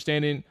just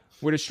understanding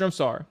where the strengths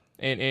are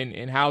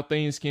and how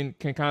things can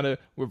kind of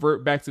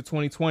revert back to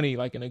 2020,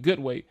 like, in a good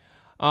way.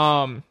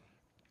 You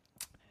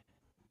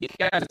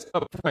guys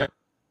up front,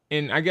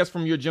 and I guess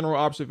from your general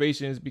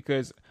observations,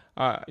 because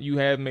you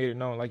have made it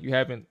known, like, you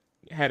haven't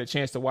had a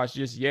chance to watch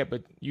just yet,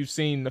 but you've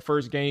seen the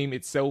first game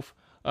itself.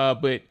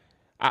 But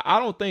I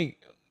don't think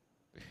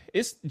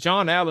it's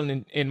John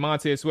Allen and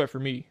Montez Sweat for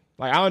me.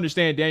 Like, I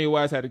understand Daniel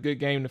Wise had a good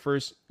game the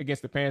first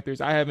against the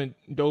Panthers. I haven't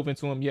dove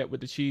into him yet with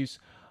the Chiefs.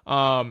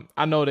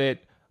 I know that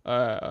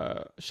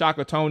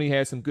Shaka Toney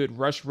had some good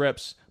rush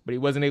reps, but he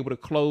wasn't able to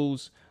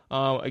close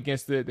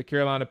against the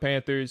Carolina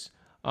Panthers.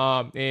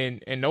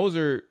 And those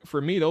are,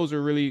 for me, those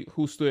are really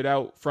who stood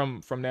out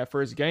from that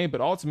first game.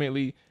 But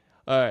ultimately,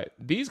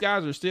 these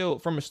guys are still,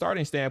 from a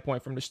starting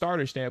standpoint, from the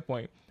starter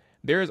standpoint,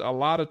 there's a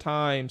lot of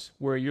times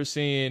where you're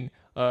seeing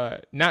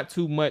not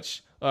too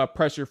much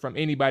pressure from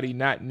anybody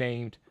not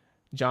named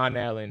John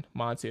Allen,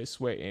 Montez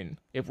Sweat. And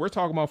if we're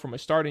talking about from a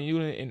starting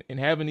unit and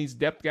having these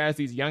depth guys,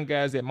 these young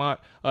guys that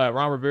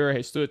Ron Rivera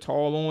has stood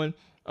tall on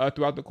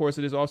throughout the course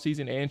of this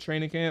offseason and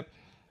training camp,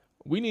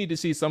 we need to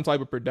see some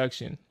type of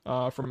production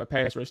from a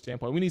pass rush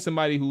standpoint. We need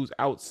somebody who's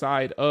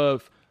outside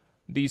of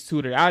these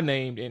two that I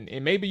named.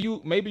 And maybe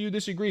you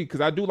disagree,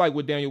 because I do like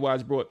what Daniel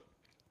Wise brought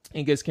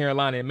against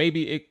Carolina. And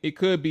maybe it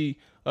could be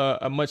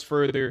a much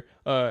further,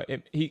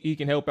 he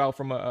can help out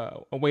from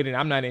a way that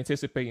I'm not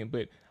anticipating.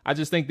 But I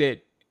just think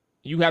that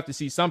you have to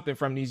see something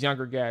from these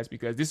younger guys,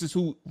 because this is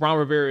who Ron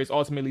Rivera is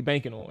ultimately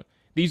banking on.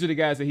 These are the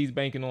guys that he's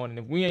banking on. And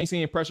if we ain't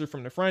seeing pressure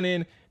from the front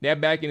end,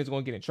 that back end is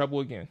going to get in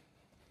trouble again.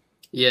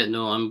 Yeah,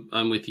 no,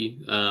 I'm with you.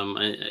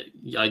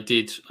 I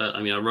did.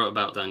 I wrote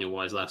about Daniel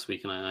Wise last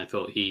week, and I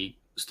thought he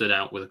stood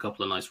out with a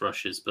couple of nice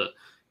rushes, but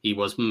he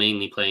was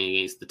mainly playing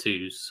against the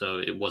twos, so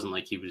it wasn't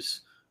like he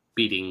was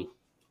beating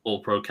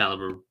all pro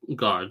caliber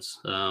guards.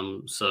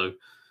 That's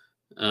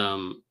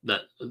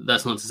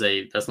not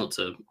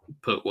to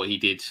put what he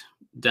did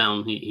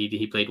down.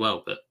 He played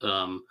well, but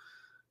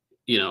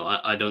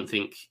I don't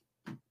think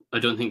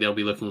they'll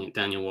be looking at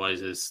Daniel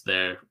Wise as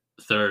their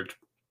third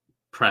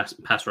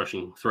pass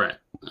rushing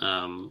threat.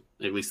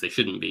 At least they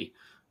shouldn't be.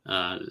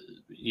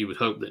 You would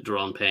hope that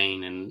Deron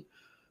Payne and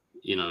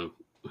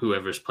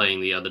whoever's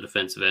playing the other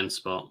defensive end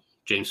spot,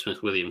 James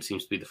Smith-Williams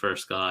seems to be the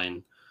first guy,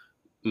 and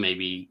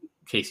maybe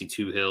Casey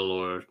Toohill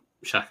or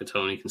Shaka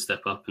Toney can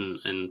step up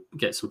and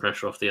get some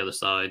pressure off the other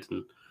side,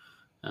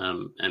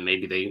 and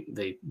maybe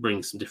they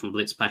bring some different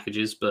blitz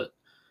packages. But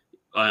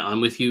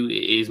I'm with you.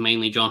 It is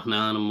mainly Jonathan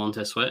Allen and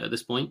Montez Sweat at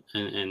this point,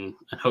 and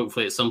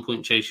hopefully at some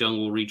point Chase Young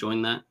will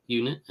rejoin that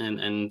unit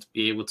and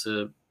be able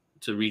to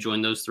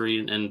rejoin those three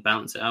and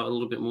balance it out a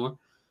little bit more.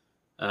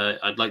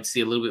 I'd like to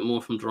see a little bit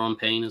more from Deron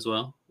Payne as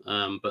well,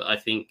 but I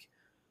think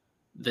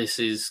this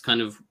is kind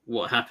of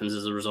what happens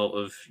as a result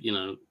of,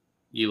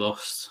 you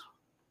lost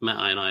Matt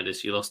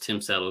Ioannidis, you lost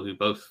Tim Settle, who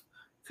both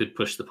could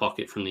push the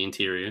pocket from the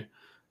interior.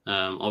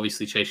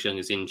 Obviously Chase Young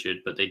is injured,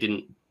 but they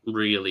didn't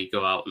really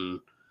go out and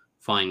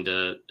find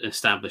an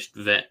established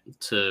vet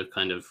to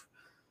kind of,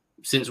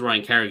 since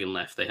Ryan Kerrigan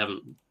left, they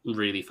haven't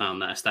really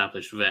found that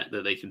established vet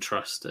that they could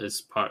trust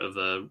as part of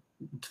a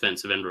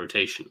defensive end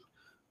rotation.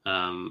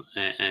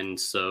 And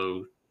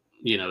so,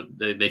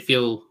 they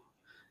feel,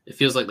 it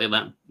feels like they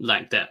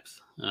lack depth.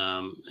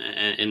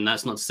 And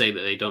that's not to say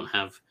that they don't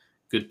have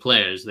good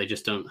players. They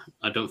just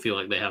I don't feel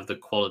like they have the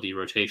quality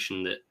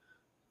rotation that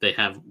they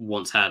have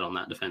once had on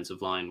that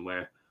defensive line,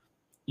 where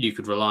you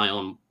could rely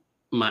on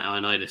Matt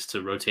Ioannidis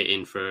to rotate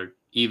in for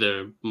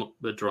either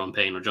Deron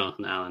Payne or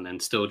Jonathan Allen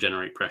and still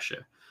generate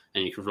pressure.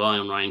 And you could rely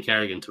on Ryan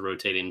Kerrigan to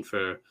rotate in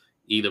for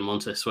either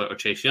Montez Sweat or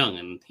Chase Young,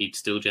 and he'd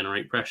still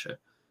generate pressure.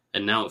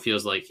 And now it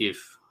feels like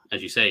if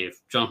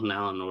Jonathan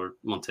Allen or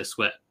Montez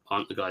Sweat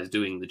aren't the guys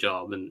doing the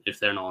job, and if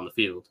they're not on the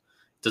field,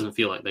 it doesn't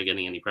feel like they're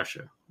getting any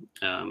pressure.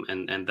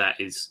 And that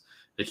is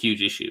a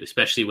huge issue,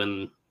 especially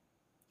when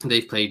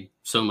they've played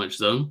so much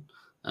zone.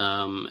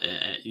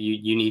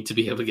 You need to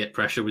be able to get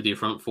pressure with your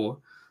front four.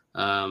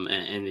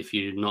 And if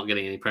you're not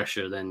getting any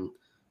pressure, then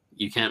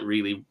you can't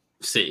really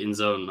sit in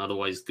zone.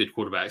 Otherwise, good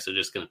quarterbacks are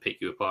just going to pick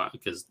you apart,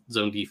 because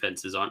zone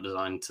defenses aren't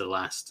designed to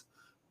last,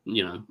 8,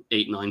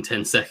 9,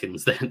 10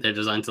 seconds. They're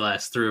designed to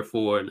last 3 or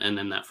 4, and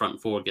then that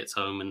front four gets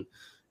home,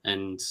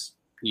 and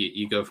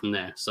you go from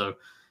there. So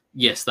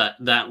yes,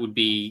 that would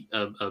be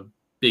a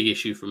big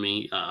issue for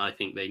me. I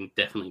think they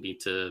definitely need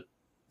to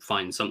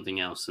find something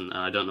else, and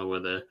I don't know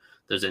whether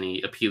there's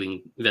any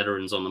appealing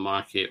veterans on the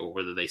market, or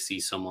whether they see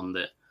someone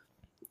that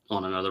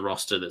on another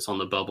roster that's on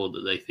the bubble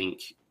that they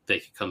think they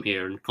could come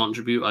here and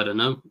contribute. I don't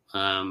know.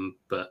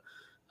 But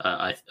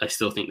I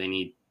still think they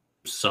need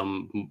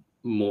some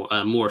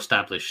more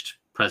established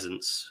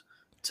presence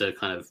to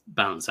kind of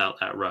balance out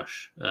that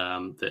rush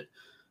that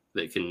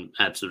that can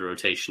add to the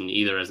rotation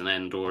either as an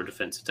end or a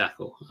defensive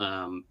tackle,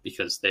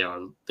 because they are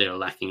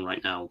lacking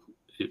right now,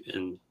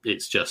 and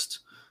it's just,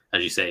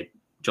 as you say,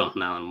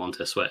 Jonathan Allen,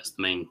 Montez Sweat is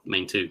the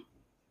main two.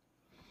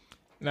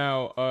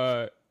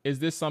 Now, is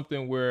this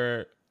something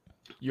where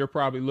you're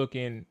probably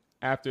looking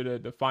after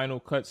the final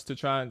cuts to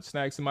try and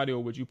snag somebody,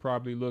 or would you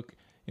probably look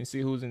and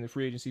see who's in the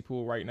free agency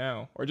pool right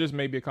now, or just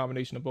maybe a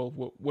combination of both?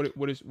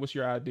 What's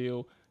your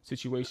ideal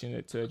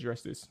situation to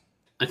address this?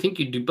 I think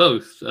you do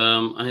both.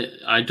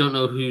 I don't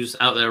know who's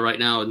out there right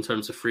now in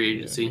terms of free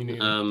agency,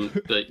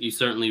 but you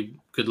certainly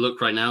could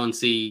look right now and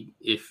see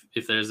if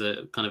there's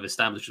a kind of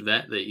established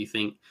vet that you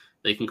think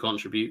they can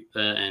contribute.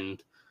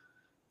 And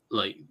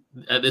like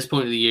at this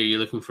point of the year, you're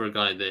looking for a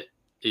guy that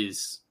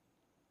is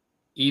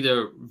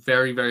either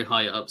very, very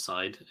high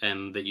upside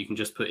and that you can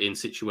just put in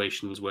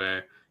situations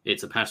where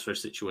it's a pass rush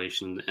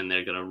situation and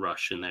they're going to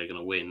rush and they're going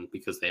to win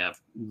because they have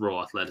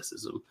raw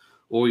athleticism,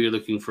 or you're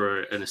looking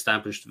for an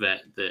established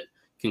vet that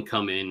can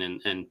come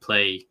in and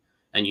play,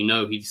 and you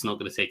know he's not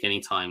going to take any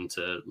time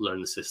to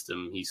learn the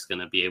system. He's going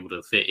to be able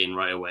to fit in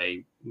right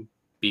away,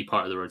 be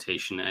part of the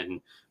rotation,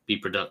 and be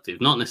productive.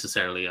 Not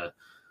necessarily a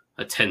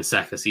 10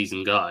 sack a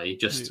season guy,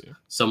 just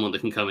someone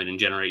that can come in and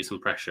generate some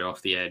pressure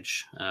off the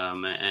edge,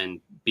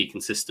 and be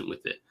consistent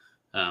with it,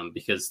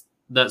 because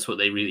that's what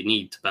they really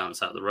need to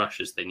balance out the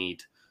rushes. They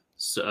need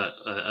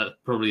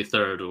probably a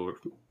third, or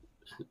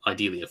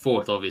ideally a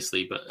fourth,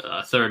 obviously, but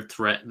a third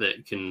threat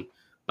that can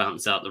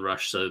bounce out the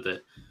rush, so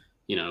that,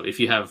 you know, if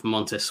you have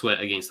Montez Sweat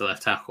against the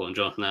left tackle and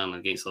Jonathan Allen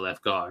against the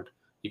left guard,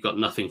 you've got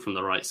nothing from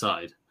the right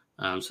side.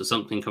 So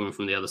something coming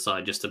from the other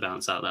side just to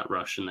bounce out that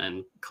rush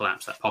and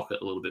collapse that pocket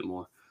a little bit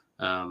more.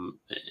 And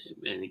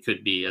it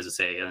could be, as I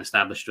say, an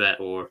established vet,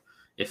 or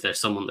if there's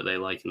someone that they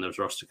like in those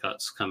roster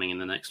cuts coming in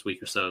the next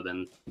week or so,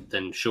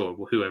 then sure,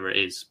 whoever it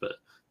is, but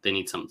they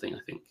need something, I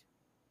think.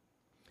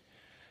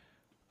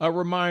 A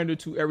reminder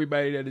to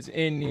everybody that is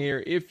in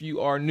here, if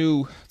you are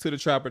new to the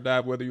Trapper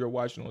Dive, whether you're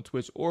watching on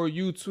Twitch or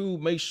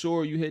YouTube, make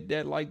sure you hit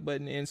that like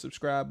button and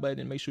subscribe button,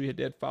 and make sure you hit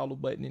that follow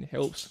button. It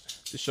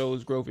helps the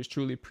show's growth. It's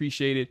truly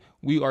appreciated.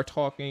 We are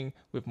talking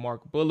with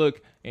Mark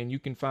Bullock, and you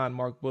can find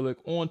Mark Bullock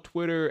on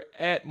Twitter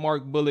at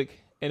Mark Bullock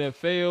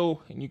NFL,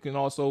 and you can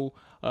also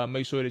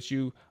make sure that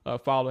you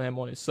follow him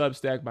on his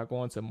Substack by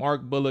going to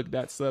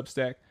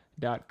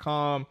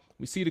markbullock.substack.com.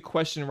 We see the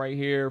question right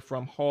here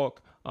from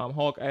Hawk.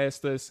 Hawk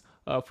asked us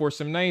for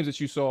some names that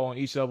you saw on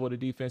each level of the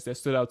defense that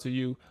stood out to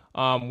you,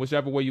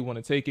 whichever way you want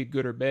to take it,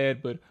 good or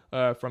bad, but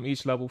from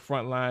each level,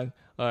 front line,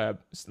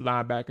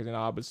 linebackers, and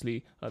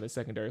obviously the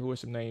secondary. Who are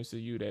some names to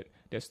you that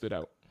stood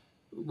out?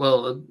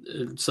 Well,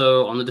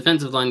 so on the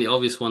defensive line, the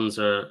obvious ones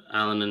are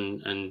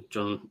Allen and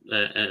John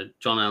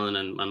Allen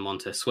and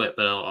Montez Sweat,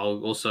 but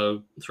I'll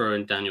also throw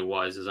in Daniel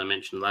Wise. As I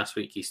mentioned last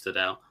week, he stood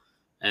out.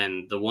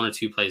 And the one or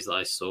two plays that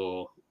I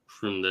saw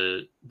from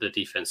the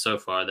defense so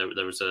far,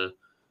 there was a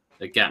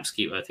gap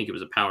scheme. I think it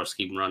was a power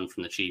scheme run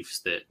from the Chiefs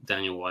that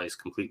Daniel Wise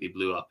completely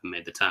blew up and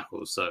made the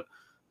tackles. So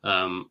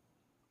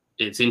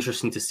it's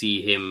interesting to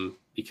see him,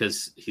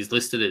 because he's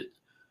listed at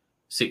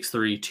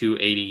 6'3",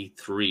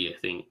 283, I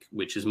think,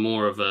 which is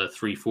more of a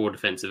 3-4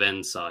 defensive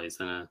end size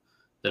than a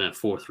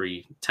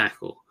 4-3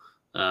 tackle.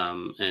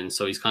 And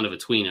so he's kind of a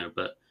tweener,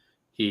 but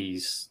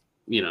he's,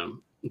 you know,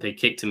 they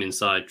kicked him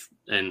inside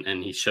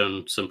and he's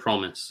shown some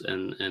promise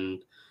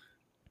and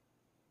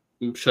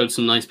showed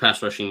some nice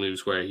pass rushing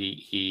moves where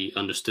he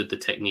understood the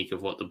technique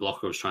of what the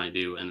blocker was trying to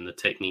do and the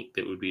technique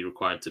that would be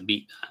required to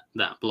beat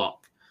that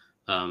block.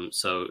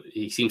 So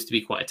he seems to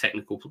be quite a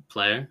technical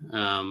player,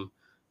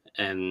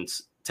 and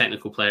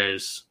technical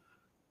players,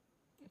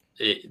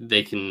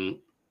 they can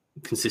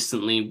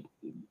consistently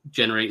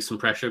generate some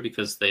pressure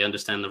because they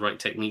understand the right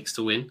techniques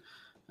to win.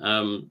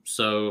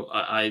 So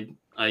I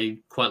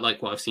quite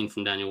like what I've seen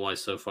from Daniel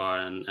Wise so far,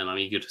 and I'm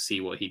eager to see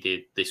what he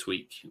did this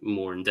week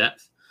more in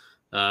depth.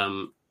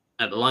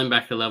 At the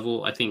linebacker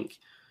level, I think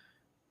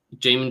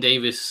Jamin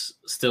Davis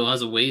still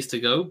has a ways to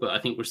go, but I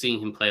think we're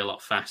seeing him play a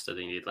lot faster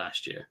than he did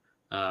last year.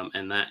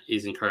 And that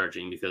is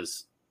encouraging,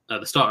 because at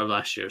the start of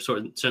last year,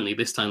 certainly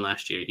this time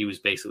last year, he was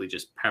basically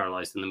just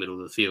paralyzed in the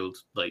middle of the field,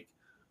 like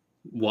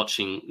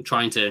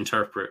trying to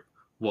interpret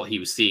what he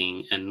was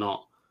seeing and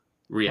not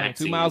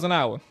reacting. 2 miles an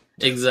hour.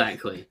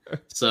 Exactly.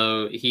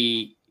 So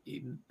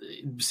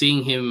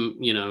seeing him,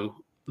 you know,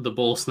 the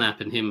ball snap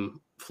and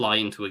him fly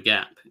into a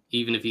gap,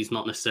 even if he's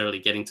not necessarily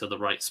getting to the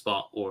right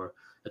spot or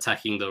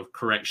attacking the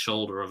correct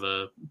shoulder of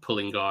a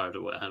pulling guard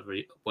or what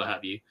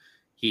have you,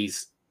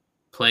 he's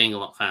playing a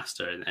lot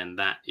faster, and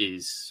that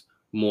is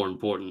more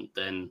important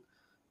than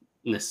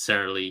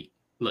necessarily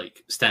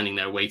like standing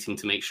there waiting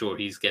to make sure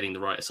he's getting the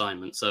right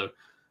assignment. So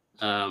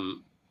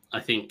I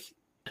think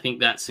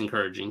that's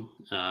encouraging.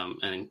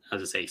 And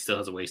as I say, he still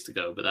has a ways to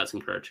go, but that's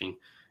encouraging.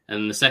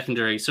 And the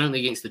secondary,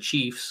 certainly against the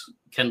Chiefs,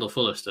 Kendall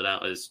Fuller stood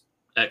out as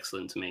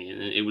excellent to me.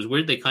 And it was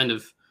weird. They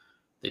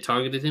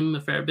targeted him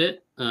a fair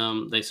bit.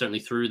 They certainly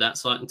threw that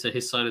side into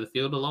his side of the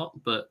field a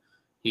lot, but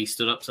he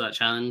stood up to that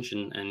challenge,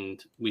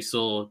 and we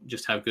saw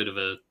just how good of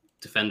a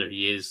defender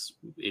he is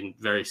in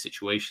various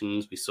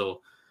situations. We saw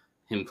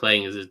him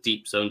playing as a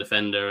deep zone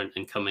defender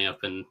and coming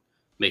up and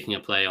making a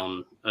play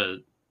on a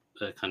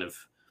kind of,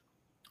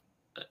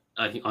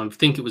 I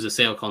think it was a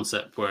sail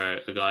concept where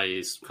a guy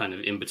is kind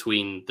of in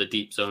between the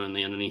deep zone and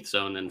the underneath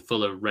zone, and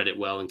Fuller read it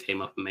well and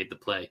came up and made the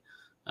play.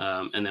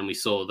 And then we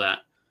saw that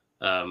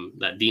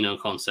Dino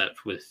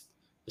concept with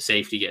the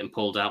safety getting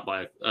pulled out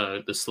by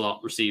the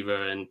slot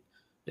receiver, and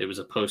it was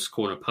a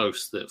corner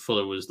post that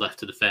Fuller was left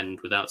to defend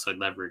with outside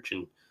leverage,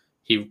 and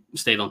he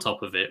stayed on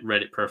top of it,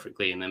 read it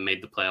perfectly, and then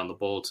made the play on the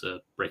ball to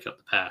break up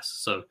the pass.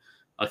 So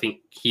I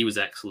think he was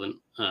excellent,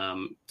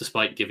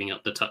 despite giving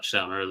up the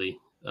touchdown early.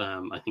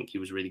 I think he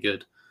was really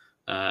good.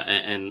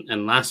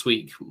 And last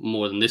week,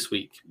 more than this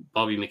week,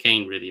 Bobby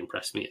McCain really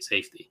impressed me at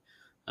safety.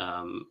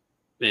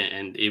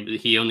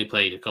 He only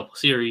played a couple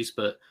series,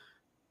 but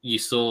you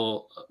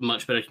saw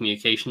much better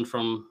communication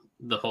from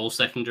the whole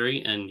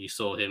secondary, and you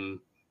saw him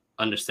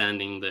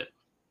understanding that,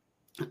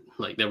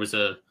 like, there was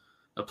a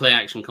play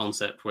action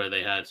concept where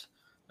they had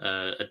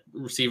a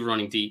receiver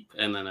running deep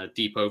and then a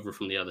deep over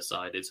from the other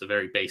side. It's a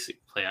very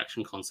basic play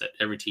action concept.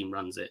 Every team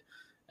runs it.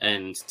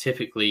 And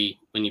typically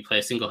when you play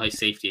a single high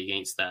safety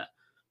against that,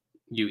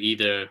 you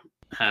either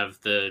have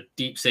the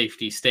deep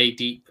safety stay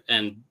deep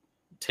and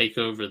take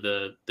over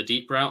the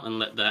deep route and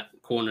let that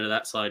corner,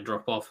 that side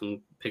drop off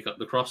and pick up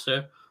the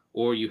crosser,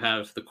 or you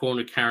have the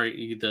corner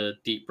carry the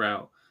deep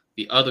route,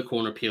 the other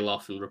corner peel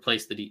off and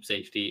replace the deep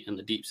safety, and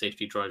the deep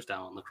safety drives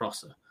down on the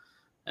crosser.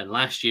 And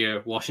last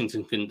year,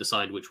 Washington couldn't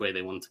decide which way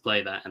they wanted to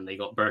play that, and they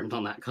got burned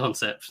on that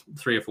concept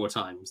 3 or 4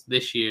 times.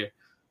 This year,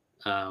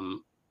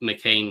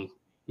 McCain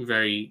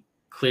very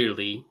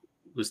clearly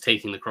was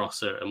taking the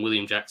crosser, and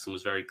William Jackson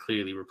was very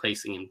clearly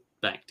replacing him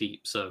back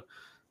deep. So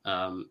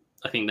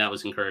I think that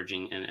was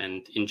encouraging,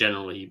 and in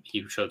general,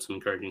 he showed some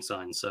encouraging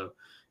signs. So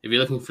if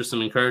you're looking for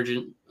some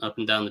encouragement up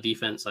and down the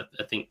defense, I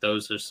think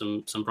those are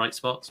some bright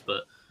spots,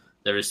 but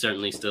there is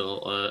certainly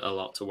still a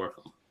lot to work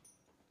on.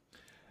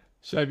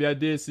 Shabby, I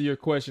did see your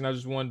question. I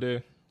just wanted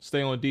to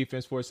stay on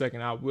defense for a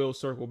second. I will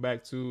circle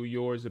back to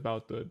yours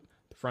about the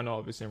front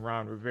office and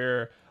Ron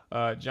Rivera.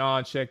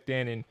 John checked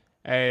in and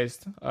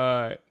asked,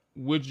 what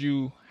would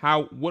you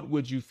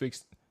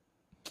fix?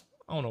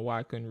 I don't know why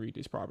I couldn't read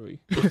this properly.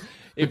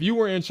 If you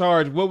were in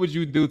charge, what would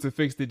you do to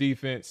fix the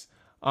defense?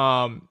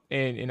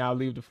 And I'll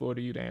leave the floor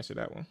to you to answer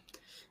that one.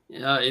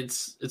 Yeah,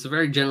 it's a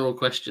very general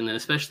question, and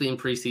especially in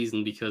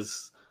preseason,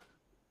 because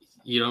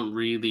you don't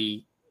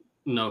really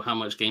know how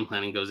much game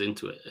planning goes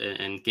into it.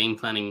 And game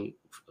planning,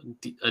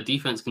 a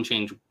defense can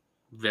change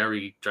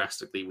very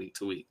drastically week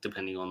to week,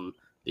 depending on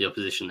the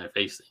opposition they're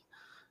facing.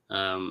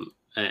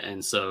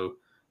 And so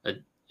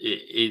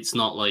it's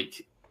not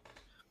like,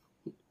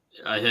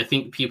 I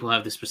think people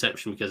have this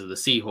perception because of the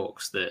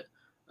Seahawks that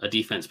a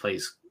defense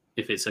plays,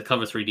 if it's a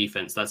cover 3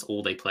 defense, that's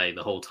all they play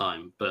the whole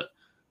time. But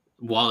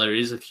while there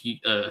is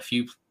a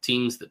few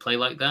teams that play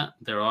like that,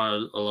 there are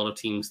a lot of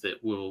teams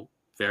that will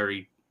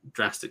very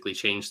drastically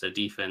change their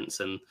defense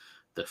and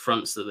the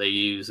fronts that they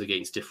use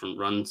against different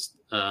run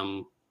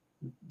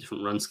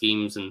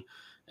schemes, and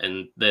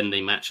then they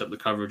match up the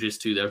coverages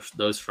to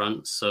those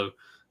fronts. So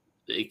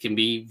it can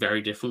be very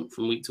different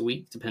from week to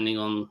week depending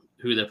on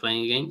who they're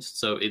playing against.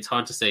 So it's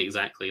hard to say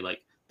exactly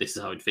like this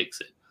is how I'd fix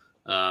it.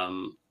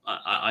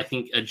 I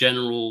think a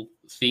general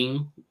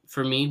theme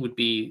for me would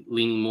be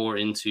leaning more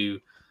into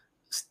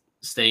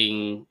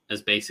staying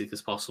as basic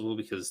as possible,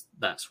 because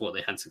that's what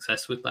they had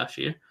success with last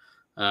year.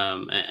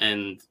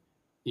 And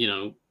you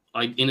know,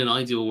 in an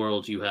ideal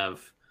world, you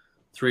have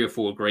 3 or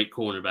 4 great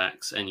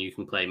cornerbacks, and you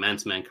can play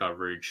man-to-man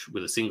coverage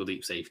with a single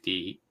deep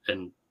safety,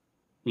 and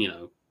you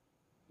know,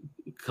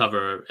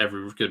 cover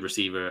every good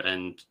receiver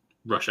and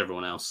rush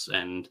everyone else,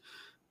 and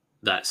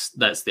that's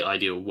the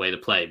ideal way to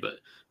play. But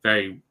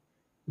very,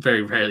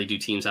 very rarely do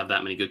teams have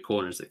that many good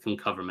corners that can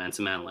cover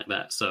man-to-man like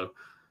that. So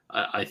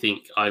I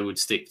think I would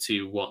stick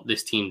to what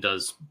this team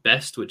does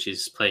best, which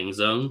is playing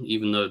zone,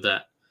 even though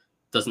that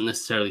doesn't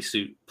necessarily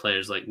suit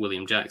players like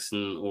William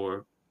Jackson,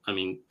 or, I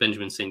mean,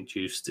 Benjamin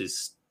St-Juste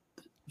is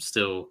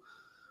still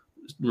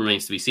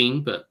remains to be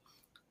seen. But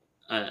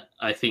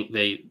I think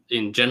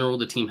in general,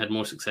 the team had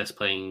more success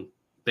playing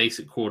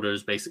basic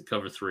quarters, basic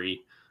cover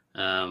 3,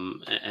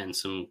 and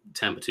some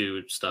Tampa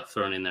 2 stuff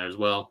thrown in there as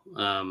well,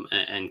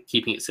 and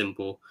keeping it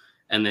simple.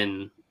 And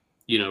then,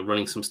 you know,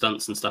 running some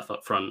stunts and stuff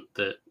up front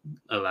that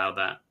allow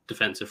that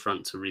defensive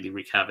front to really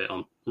wreak havoc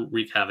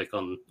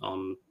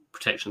on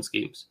protection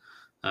schemes.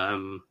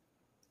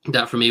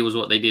 That for me was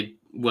what they did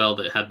well,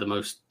 that had the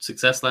most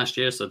success last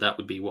year. So that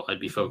would be what I'd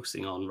be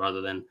focusing on,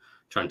 rather than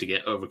trying to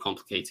get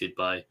overcomplicated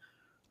by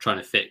trying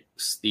to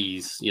fix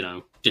these, you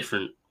know,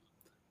 different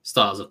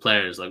styles of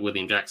players. Like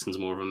William Jackson's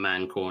more of a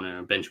man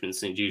corner, Benjamin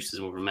St-Juste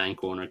is more of a man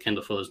corner,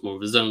 Kendall Fuller's more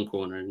of a zone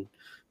corner, and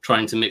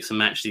trying to mix and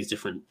match these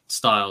different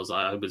styles.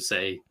 I would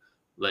say,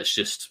 let's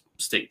just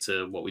stick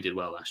to what we did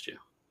well last year.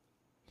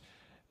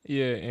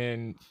 Yeah,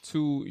 and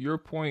to your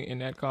point in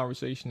that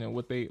conversation and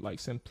what they like,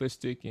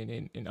 simplistic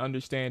and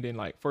understanding,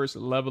 like first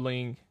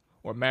leveling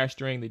or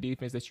mastering the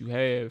defense that you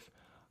have,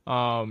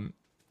 what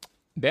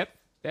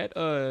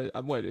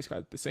it's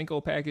got, the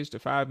Cinco package, the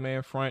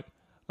 5-man front,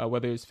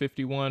 whether it's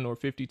 51 or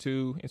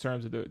 52 in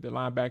terms of the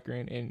linebacker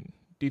and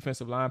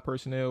defensive line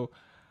personnel.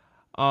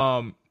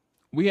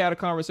 We had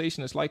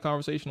a slight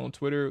conversation on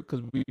Twitter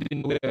because we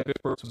didn't know that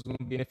Pittsburgh was going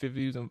to be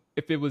in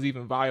if it was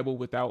even viable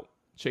without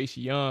Chase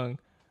Young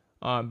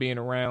being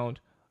around.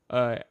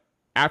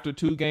 After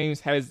 2 games,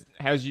 has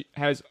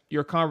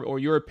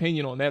your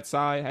opinion on that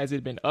side, has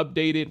it been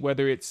updated?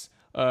 Whether it's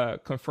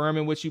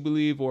confirming what you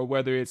believe or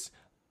whether it's,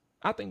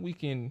 I think we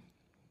can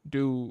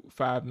do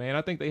 5-man.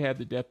 I think they have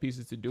the depth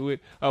pieces to do it.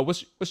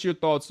 What's your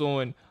thoughts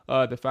on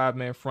the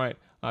 5-man front?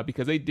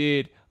 Because they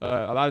did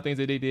a lot of things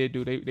that they did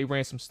do. They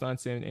ran some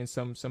stunts and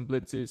some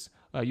blitzes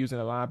using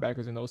the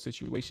linebackers in those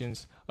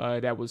situations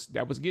that was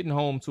getting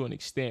home to an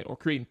extent or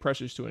creating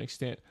pressures to an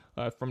extent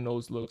from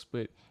those looks.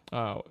 But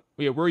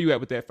where are you at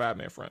with that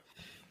 5-man front?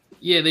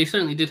 Yeah, they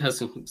certainly did have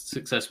some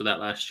success with that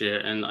last year,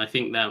 and I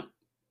think that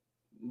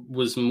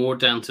was more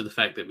down to the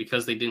fact that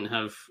because they didn't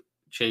have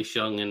Chase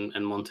Young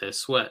and Montez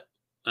Sweat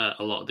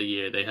a lot of the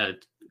year, they had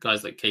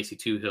guys like Casey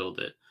Toohill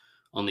that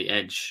on the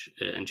edge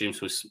and James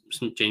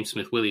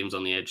Smith Williams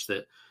on the edge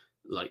that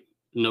like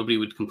nobody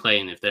would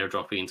complain if they're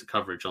dropping into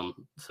coverage on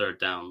 3rd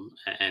down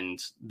and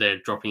they're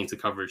dropping into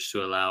coverage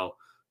to allow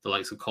the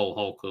likes of Cole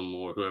Holcomb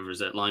or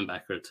whoever's at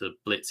linebacker to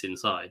blitz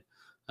inside.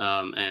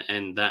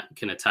 And that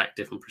can attack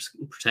different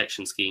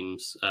protection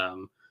schemes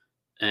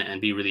and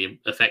be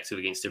really effective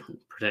against different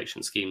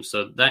protection schemes.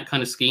 So that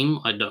kind of scheme,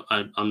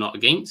 I'm not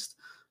against.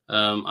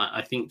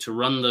 I think to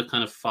run the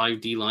kind of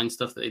 5D line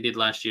stuff that they did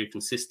last year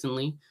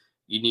consistently,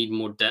 you need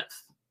more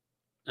depth,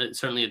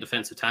 certainly a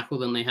defensive tackle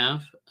than they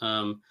have.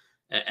 And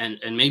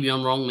maybe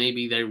I'm wrong.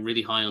 Maybe they're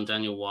really high on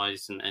Daniel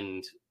Wise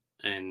and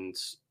Efe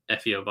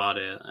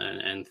Obada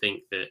and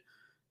think that,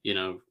 you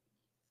know,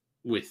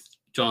 with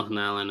Jonathan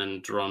Allen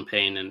and Deron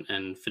Payne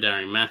and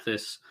Fedarian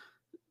Mathis,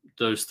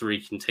 those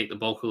 3 can take the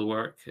bulk of the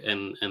work.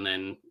 And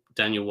then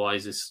Daniel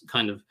Wise is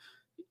kind of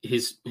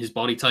his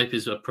body type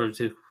is a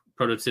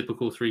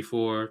prototypical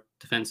 3-4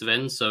 defensive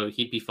end. So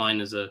he'd be fine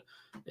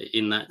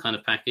in that kind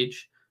of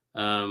package.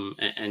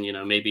 And you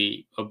know,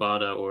 maybe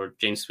Obada or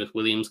James Smith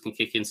Williams can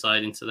kick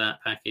inside into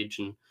that package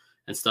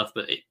and stuff.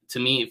 But to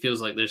me, it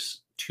feels like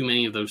there's too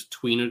many of those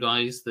tweener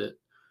guys that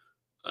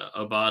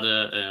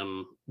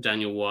Obada,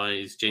 Daniel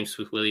Wise, James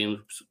Smith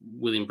Williams,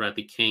 William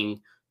Bradley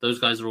King. Those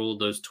guys are all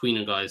those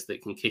tweener guys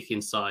that can kick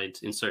inside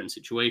in certain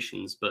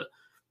situations, but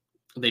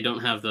they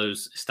don't have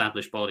those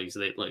established bodies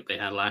like they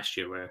had last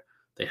year, where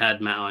they had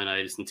Matt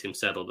Ioannidis and Tim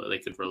Settle that they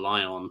could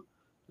rely on,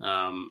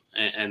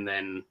 and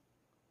then.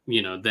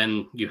 You know,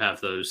 then you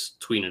have those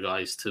tweener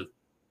guys to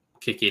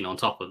kick in on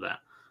top of that.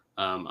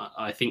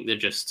 I think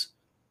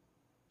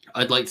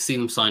I'd like to see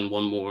them sign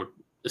one more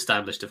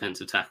established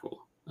defensive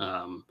tackle.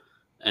 And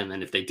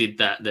then if they did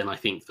that, then I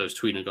think those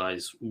tweener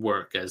guys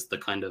work as the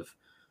kind of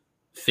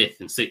 5th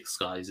and 6th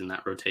guys in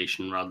that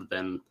rotation rather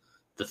than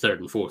the 3rd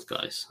and 4th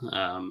guys.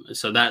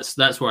 So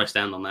that's where I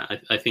stand on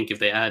that. I think if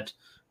they add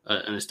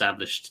an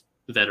established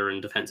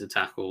veteran defensive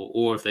tackle,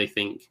 or if they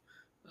think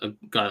a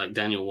guy like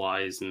Daniel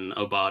Wise and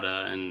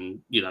Obada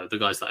and, you know, the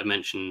guys that I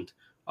mentioned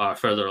are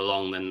further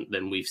along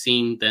than we've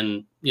seen,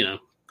 then, you know,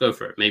 go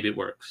for it. Maybe it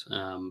works.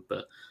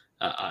 But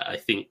I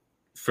think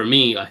for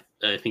me, I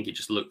think it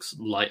just looks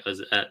light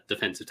at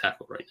defensive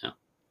tackle right now.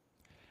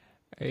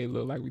 Hey,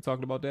 look, like we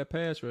talked about that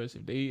pass rush.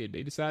 If they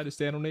decide to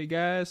stand on their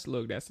guys,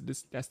 look, that's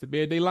the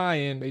bed they lie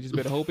in. They just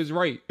better hope it's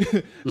right.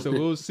 So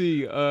we'll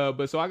see.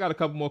 But I got a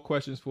couple more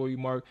questions for you,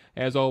 Mark.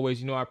 As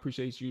always, you know, I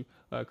appreciate you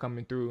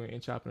coming through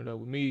and chopping it up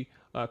with me.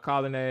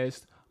 Colin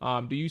asked,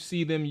 do you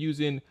see them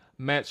using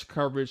match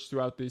coverage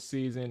throughout this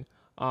season?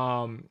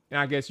 And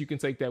I guess you can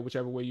take that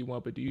whichever way you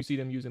want, but do you see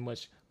them using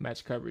much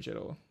match coverage at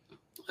all?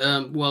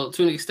 Well,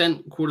 to an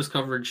extent, quarters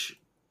coverage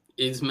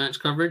is match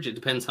coverage. It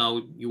depends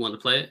how you want to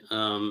play it.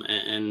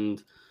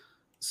 And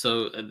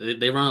so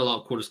they run a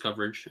lot of quarters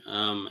coverage,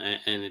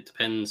 and it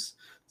depends.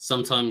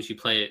 Sometimes you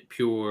play it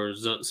pure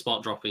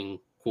spot dropping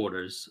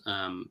quarters,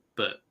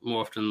 but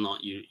more often than not,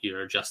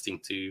 you're adjusting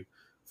to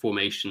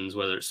formations,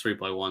 whether it's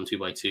 3x1,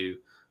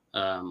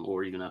 2x2,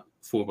 or even a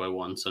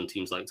 4x1. Some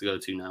teams like to go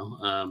to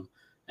now,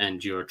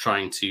 and you're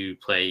trying to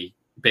play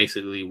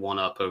basically one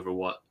up over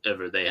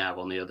whatever they have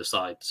on the other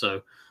side.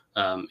 So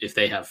if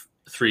they have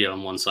 3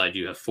 on one side,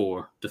 you have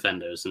 4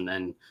 defenders, and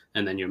then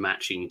you're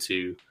matching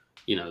to,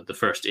 you know, the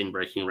first in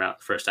breaking route,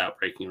 the first out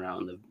breaking route,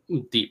 and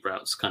the deep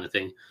routes kind of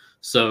thing.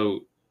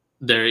 So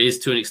there is,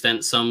 to an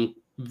extent, some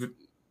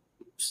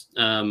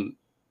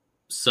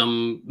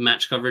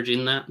match coverage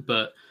in that,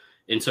 but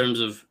in terms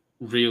of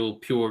real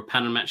pure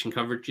pattern matching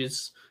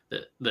coverages,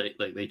 that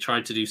they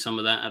tried to do some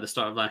of that at the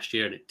start of last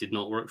year, and it did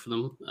not work for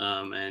them.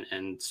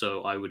 And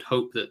so I would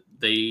hope that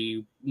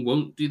they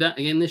won't do that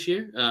again this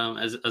year.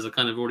 As I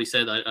kind of already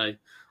said, I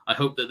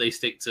hope that they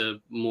stick to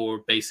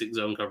more basic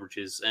zone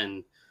coverages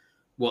and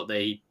what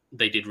they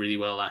did really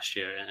well last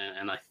year.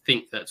 And I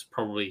think that's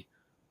probably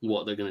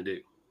what they're going to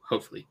do,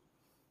 hopefully.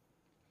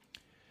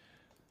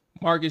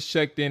 Marcus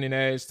checked in and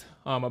asked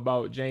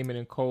about Jamin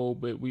and Cole,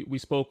 but we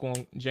spoke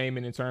on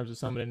Jamin in terms of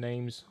some of the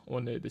names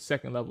on the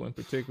second level in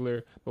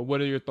particular. But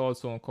what are your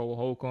thoughts on Cole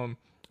Holcomb?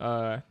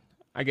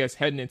 I guess,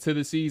 heading into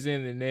the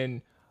season, and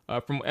then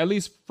from at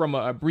least from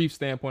a brief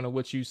standpoint of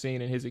what you've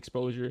seen in his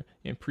exposure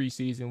in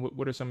preseason,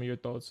 what are some of your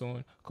thoughts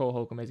on Cole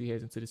Holcomb as he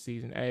heads into the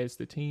season as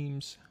the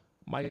team's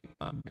Mike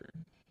linebacker?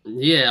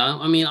 Yeah,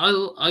 I mean,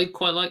 I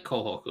quite like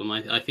Cole Holcomb.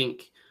 I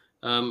think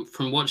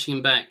from watching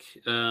him back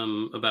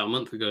about a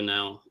month ago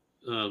now,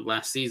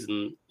 last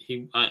season,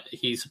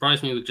 he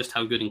surprised me with just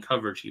how good in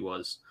coverage he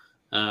was.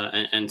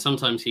 And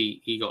sometimes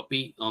he got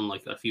beat on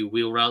like a few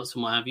wheel routes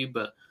and what have you,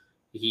 but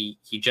he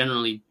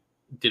generally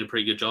did a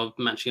pretty good job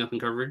matching up in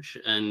coverage.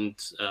 And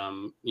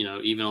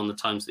even on the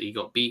times that he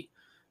got beat,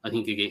 I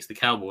think against the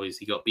Cowboys,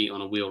 he got beat on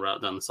a wheel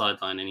route down the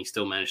sideline, and he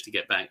still managed to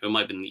get back. It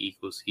might have been the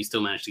Eagles. He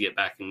still managed to get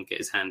back and get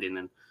his hand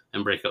in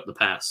and break up the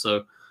pass.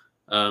 So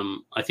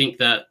I think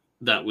that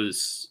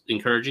was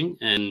encouraging.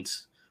 And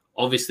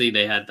obviously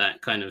they had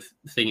that kind of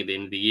thing at the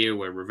end of the year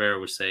where Rivera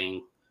was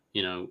saying,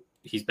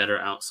 he's better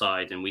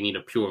outside and we need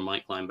a pure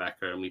Mike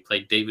linebacker. And we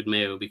played David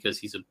Mayo because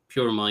he's a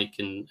pure Mike,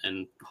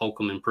 and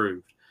Holcomb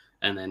improved.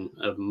 And then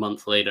a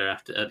month later,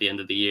 at the end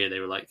of the year, they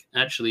were like,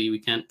 actually, we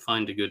can't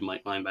find a good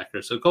Mike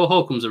linebacker. So Cole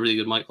Holcomb's a really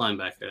good Mike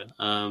linebacker.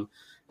 I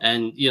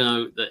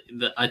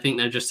think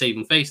they're just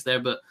saving face there.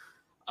 But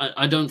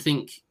I don't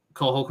think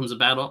Cole Holcomb's a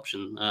bad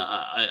option.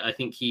 I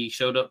think he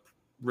showed up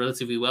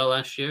relatively well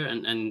last year.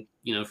 And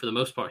for the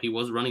most part, he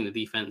was running the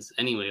defense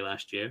anyway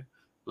last year.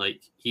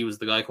 Like, he was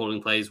the guy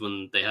calling plays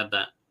when they had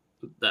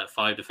that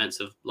 5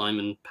 defensive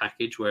lineman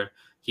package where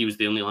he was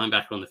the only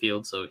linebacker on the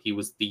field. So he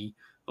was the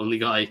only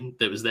guy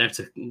that was there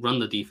to run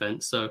the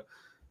defense. So,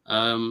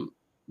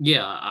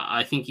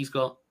 I think he's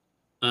got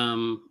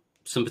some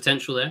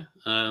potential there.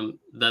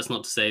 That's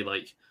not to say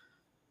like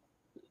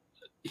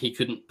he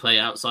couldn't play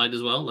outside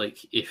as well. Like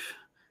if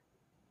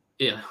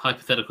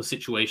hypothetical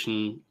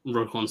situation,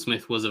 Roquan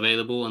Smith was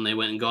available and they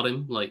went and got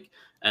him,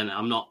 and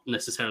I'm not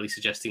necessarily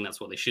suggesting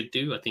that's what they should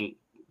do. I think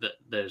that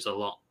there's a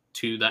lot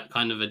to that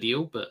kind of a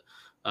deal, but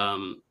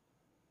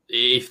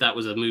if that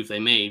was a move they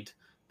made,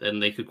 then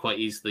they could quite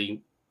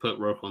easily put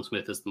Roquan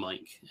Smith as the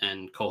Mike,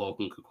 and Cole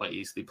Holcomb could quite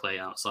easily play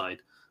outside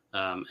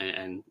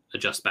and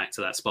adjust back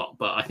to that spot.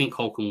 But I think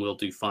Holcomb will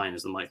do fine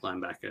as the Mike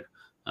linebacker,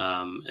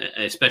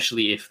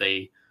 especially if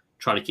they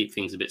try to keep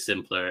things a bit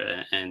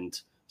simpler and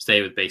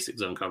stay with basic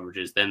zone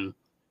coverages. Then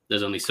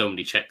there's only so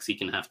many checks he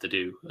can have to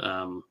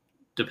do,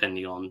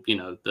 depending on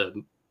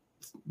the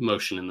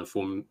motion and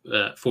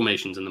the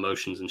formations and the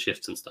motions and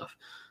shifts and stuff.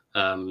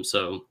 I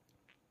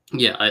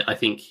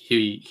think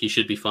he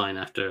should be fine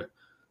after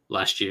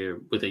last year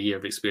with a year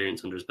of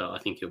experience under his belt. I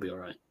think he'll be all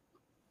right.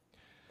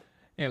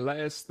 And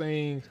last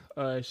thing,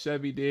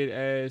 Chevy did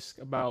ask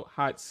about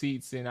hot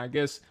seats, and I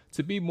guess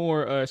to be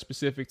more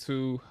specific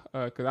to,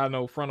 because I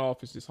know front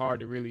office is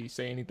hard to really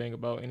say anything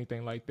about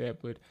anything like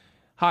that, but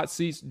hot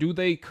seats, do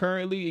they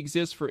currently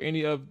exist for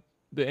any of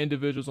the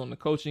individuals on the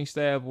coaching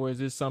staff, or is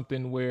this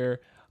something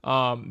where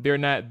they're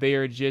not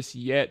there just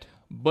yet?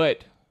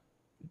 But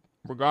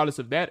regardless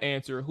of that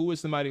answer, who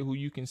is somebody who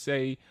you can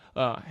say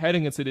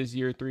heading into this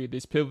year 3,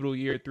 this pivotal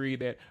year 3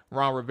 that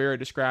Ron Rivera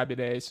described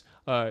it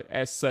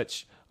as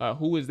such?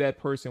 Who is that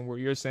person where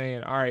you're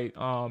saying, all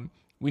right,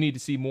 we need to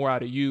see more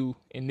out of you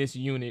in this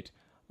unit,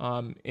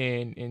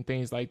 and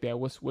things like that?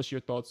 What's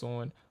your thoughts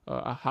on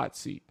a hot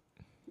seat?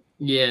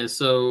 Yeah,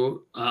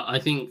 so I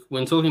think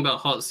when talking about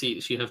hot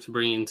seats, you have to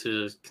bring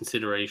into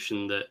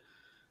consideration that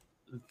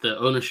the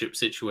ownership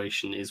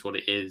situation is what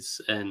it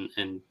is,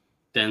 and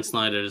Dan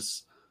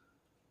Snyder's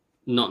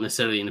not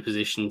necessarily in a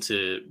position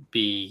to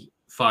be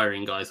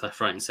firing guys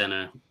left, right, and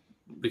center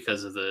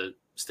because of the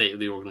state of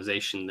the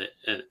organization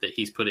that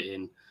he's put it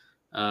in.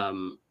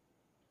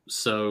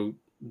 So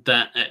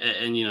that,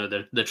 and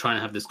they're trying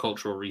to have this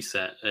cultural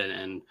reset,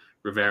 and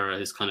Rivera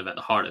is kind of at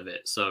the heart of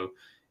it. So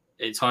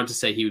it's hard to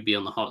say he would be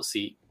on the hot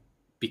seat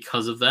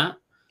because of that.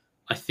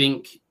 I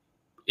think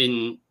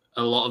in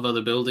a lot of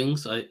other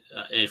buildings,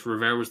 if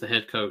Rivera was the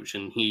head coach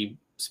and he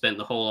spent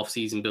the whole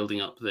offseason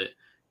building up that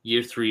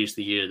year 3 is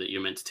the year that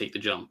you're meant to take the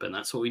jump, and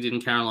that's what we did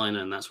in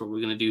Carolina, and that's what we're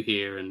going to do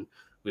here, and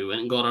we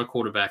went and got our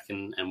quarterback,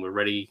 and we're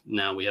ready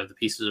now. We have the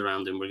pieces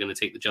around him. We're going to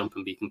take the jump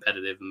and be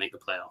competitive and make the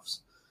playoffs.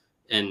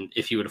 And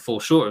if you were to fall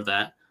short of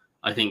that,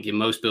 I think in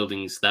most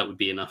buildings that would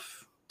be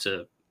enough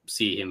to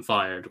see him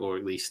fired, or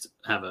at least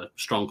have a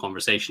strong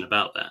conversation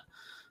about that.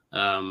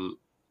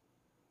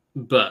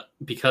 But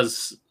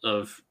because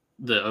of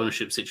the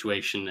ownership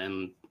situation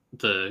and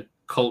the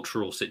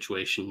cultural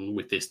situation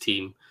with this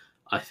team,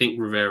 I think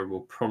Rivera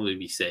will probably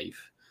be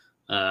safe.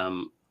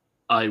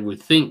 I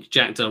would think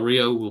Jack Del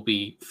Rio will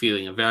be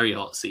feeling a very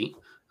hot seat,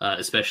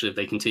 especially if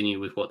they continue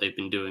with what they've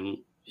been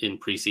doing in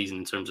preseason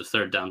in terms of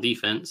third down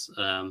defense.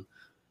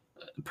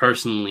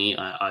 Personally,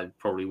 I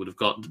probably would have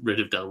got rid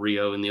of Del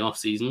Rio in the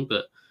offseason,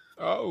 but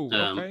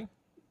okay.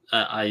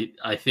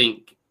 I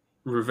think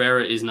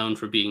Rivera is known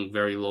for being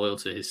very loyal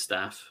to his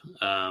staff,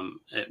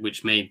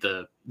 which made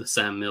the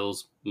Sam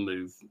Mills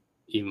move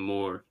even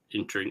more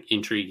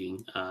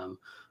intriguing.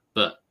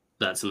 But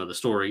that's another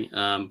story.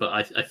 But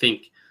I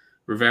think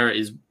Rivera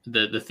is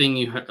the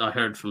thing I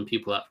heard from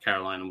people at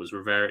Carolina was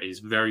Rivera is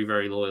very,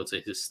 very loyal to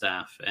his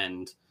staff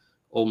and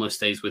almost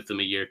stays with them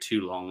a year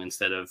too long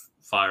instead of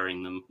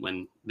firing them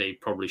when they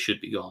probably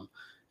should be gone.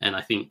 And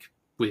I think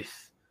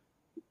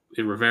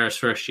in Rivera's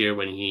first year,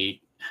 when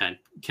he had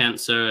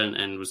cancer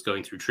and was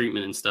going through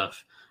treatment and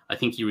stuff, I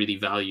think he really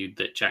valued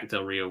that Jack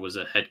Del Rio was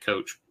a head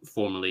coach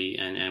formerly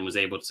and was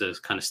able to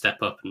kind of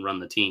step up and run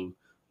the team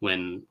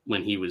when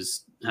he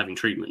was having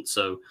treatment.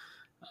 So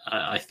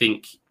I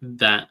think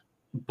that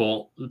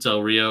bought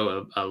Del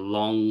Rio a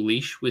long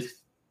leash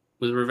with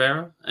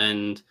Rivera,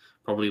 and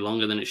probably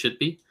longer than it should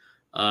be.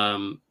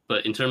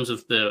 But in terms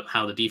of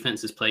how the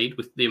defense is played,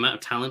 with the amount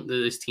of talent that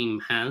this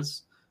team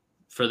has,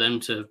 for them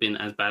to have been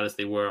as bad as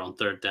they were on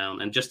third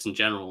down and just in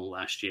general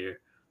last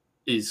year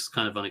is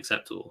kind of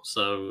unacceptable.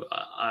 So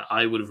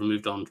I would have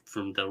moved on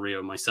from Del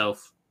Rio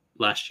myself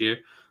last year.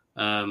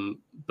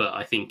 But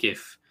I think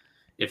if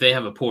they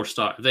have a poor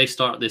start, if they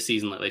start this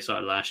season like they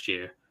started last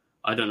year,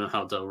 I don't know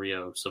how Del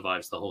Rio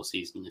survives the whole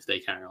season if they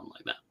carry on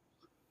like that.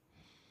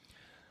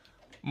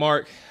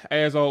 Mark,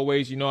 as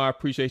always, I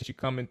appreciate you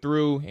coming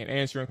through and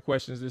answering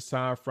questions this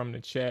time from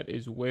the chat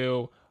as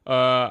well.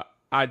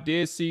 I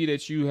did see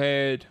that you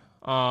had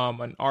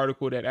an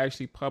article that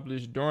actually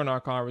published during our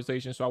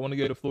conversation, so I want to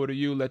give the floor to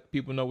you, let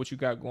people know what you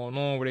got going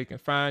on, where they can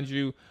find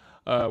you,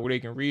 where they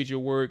can read your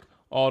work,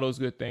 all those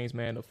good things,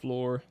 man. The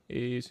floor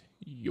is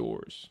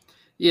yours.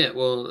 Yeah,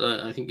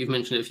 well, I think you've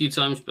mentioned it a few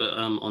times, but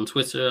on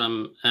Twitter,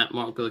 I'm at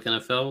Mark Bullock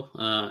NFL,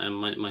 and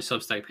my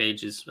Substack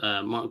page is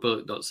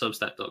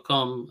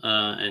markbullock.substack.com.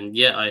 And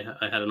yeah,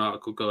 I had an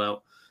article go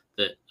out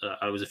that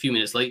I was a few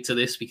minutes late to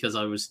this because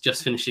I was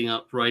just finishing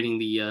up writing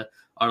the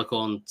article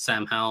on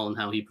Sam Howell and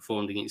how he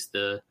performed against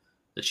the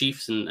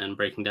Chiefs and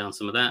breaking down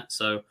some of that.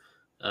 So,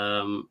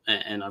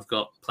 and I've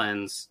got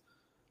plans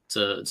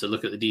to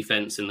look at the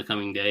defense in the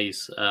coming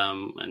days.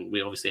 And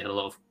we obviously had a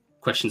lot of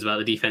questions about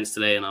the defense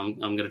today, and I'm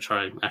going to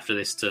try after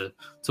this to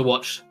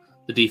watch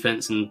the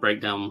defense and break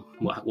down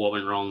what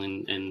went wrong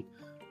and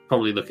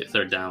probably look at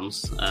third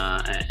downs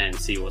and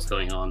see what's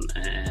going on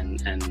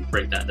and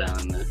break that down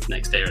in the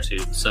next day or two.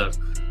 So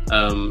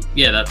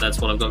yeah, that's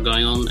what I've got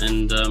going on,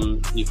 and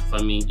you can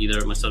find me either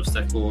at my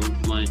Substack or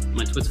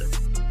my Twitter.